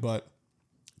somebody, but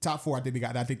top 4, I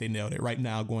think they nailed it right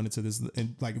now going into this,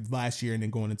 and like last year and then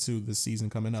going into the season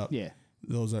coming up. Yeah,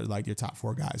 Those are like your top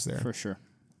 4 guys there. for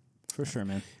sure,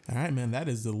 man. All right, man. That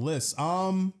is the list.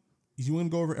 You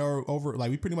want to go over like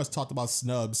we pretty much talked about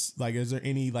snubs. Like, is there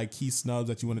any like key snubs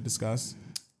that you want to discuss?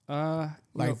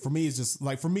 For me, it's just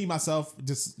like for me myself,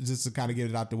 just to kind of get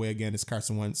it out the way again, it's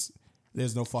Carson Wentz.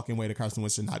 There's no fucking way that Carson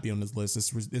Wentz should not be on this list.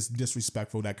 It's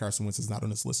disrespectful that Carson Wentz is not on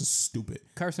this list. It's stupid.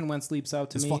 Carson Wentz leaps out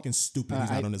to It's me. fucking stupid.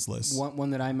 He's not on this list. One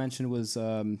that I mentioned was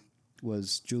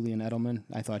Julian Edelman.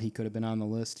 I thought he could have been on the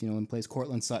list. And plays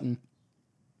Cortland Sutton.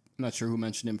 I'm not sure who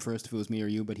mentioned him first, if it was me or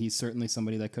you, but he's certainly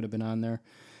somebody that could have been on there.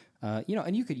 And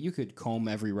you could comb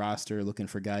every roster looking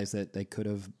for guys that could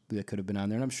have been on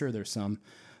there, and I'm sure there's some.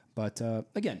 But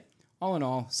again, all in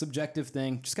all, subjective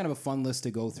thing, just kind of a fun list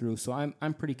to go through. So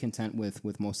I'm pretty content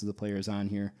with most of the players on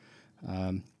here,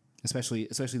 especially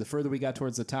the further we got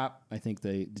towards the top. I think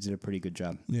they did a pretty good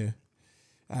job. Yeah.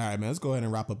 All right, man. Let's go ahead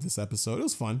and wrap up this episode. It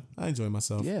was fun. I enjoyed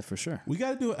myself. Yeah, for sure. We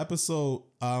got to do an episode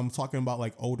talking about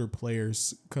like older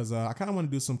players because I kind of want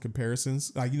to do some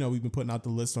comparisons. Like, we've been putting out the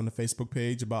list on the Facebook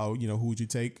page about, who would you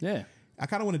take? Yeah. I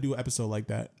kind of want to do an episode like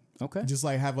that. Okay. Just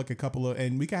like have like a couple of,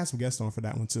 and we can have some guests on for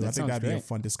that one too. I think sounds that'd be a great.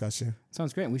 fun discussion.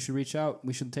 Sounds great. We should reach out.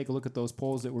 We should take a look at those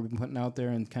polls that we've been putting out there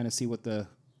and kind of see what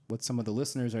some of the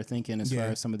listeners are thinking as far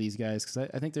as some of these guys. Because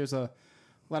I think there's a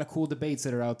lot of cool debates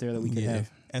that are out there that we could have.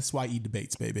 SYE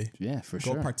debates, baby. Yeah, for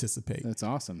Go sure. participate. That's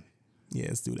awesome. Yeah,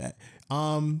 let's do that.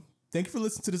 Thank you for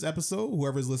listening to this episode.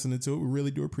 Whoever's listening to it, we really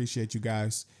do appreciate you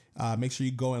guys. Make sure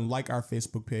you go and like our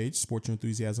Facebook page, Sports Your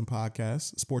Enthusiasm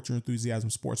Podcast, Sports Your Enthusiasm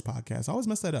Sports Podcast. I always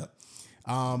mess that up.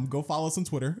 Go follow us on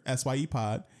Twitter, SYE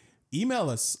Pod. Email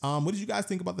us. What did you guys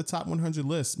think about the top 100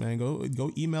 list, man?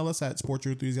 Go email us at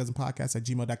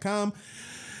sportyourenthusiasmpodcast@gmail.com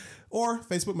or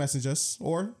Facebook message us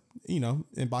or,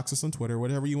 inbox us on Twitter,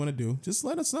 whatever you want to do. Just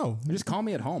let us know. Or just call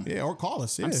me at home. Yeah, or call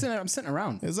us. Yeah. I'm sitting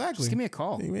around. Exactly. Just give me a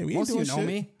call. Hey, man, we ain't most of you doing know shit.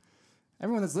 me.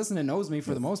 Everyone that's listening knows me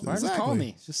for the most part. Just call Exactly.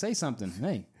 me. Just say something.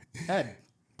 Hey, Ed,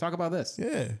 talk about this.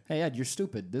 Yeah. Hey, Ed, you're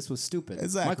stupid. This was stupid.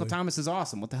 Exactly. Michael Thomas is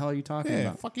awesome. What the hell are you talking Yeah,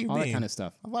 about? fuck you All that mean. kind of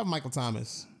stuff. I love Michael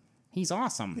Thomas. He's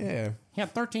awesome. Yeah. He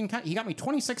had 13. He got me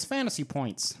 26 fantasy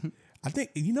points. I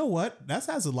think, you know what? That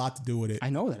has a lot to do with it. I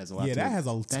know that has a lot. Yeah, to that do has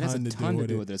a with it. That ton has to a do ton to with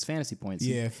do it. with it. It's fantasy points.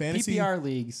 Yeah, fantasy- PPR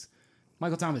leagues.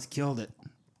 Michael Thomas killed it,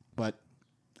 but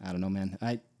I don't know, man.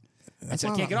 I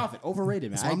can't get off it.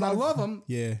 Overrated, man. why I'm I not a- love him.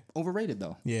 Yeah. Overrated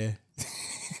though. Yeah.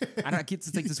 I get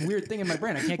to take this weird thing in my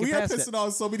brain. I can't get We are past it. pissing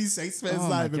off so many Saints fans. Oh It's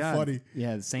my not even God. funny.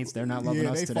 Yeah, the Saints, they're not loving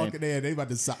Yeah, us they today. fucking, they about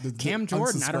to stop. Cam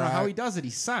Jordan, I don't know how he does it. He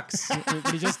sucks, but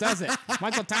he just does it.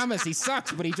 Michael Thomas, he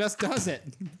sucks, but he just does it.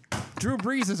 Drew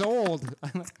Brees is old.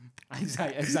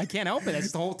 I can't help it. That's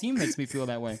just the whole team makes me feel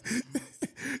that way.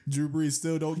 Drew Brees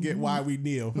still don't get why we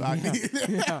kneel.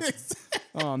 Yeah.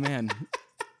 Oh, man.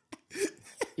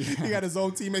 He got his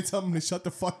own teammates telling him to shut the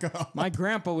fuck up. My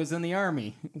grandpa was in the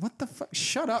Army. What the fuck?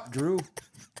 Shut up, Drew.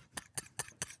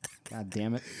 God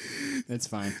damn it. It's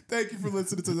fine. Thank you for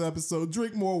listening to the episode.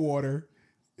 Drink more water.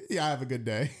 Yeah, have a good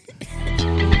day.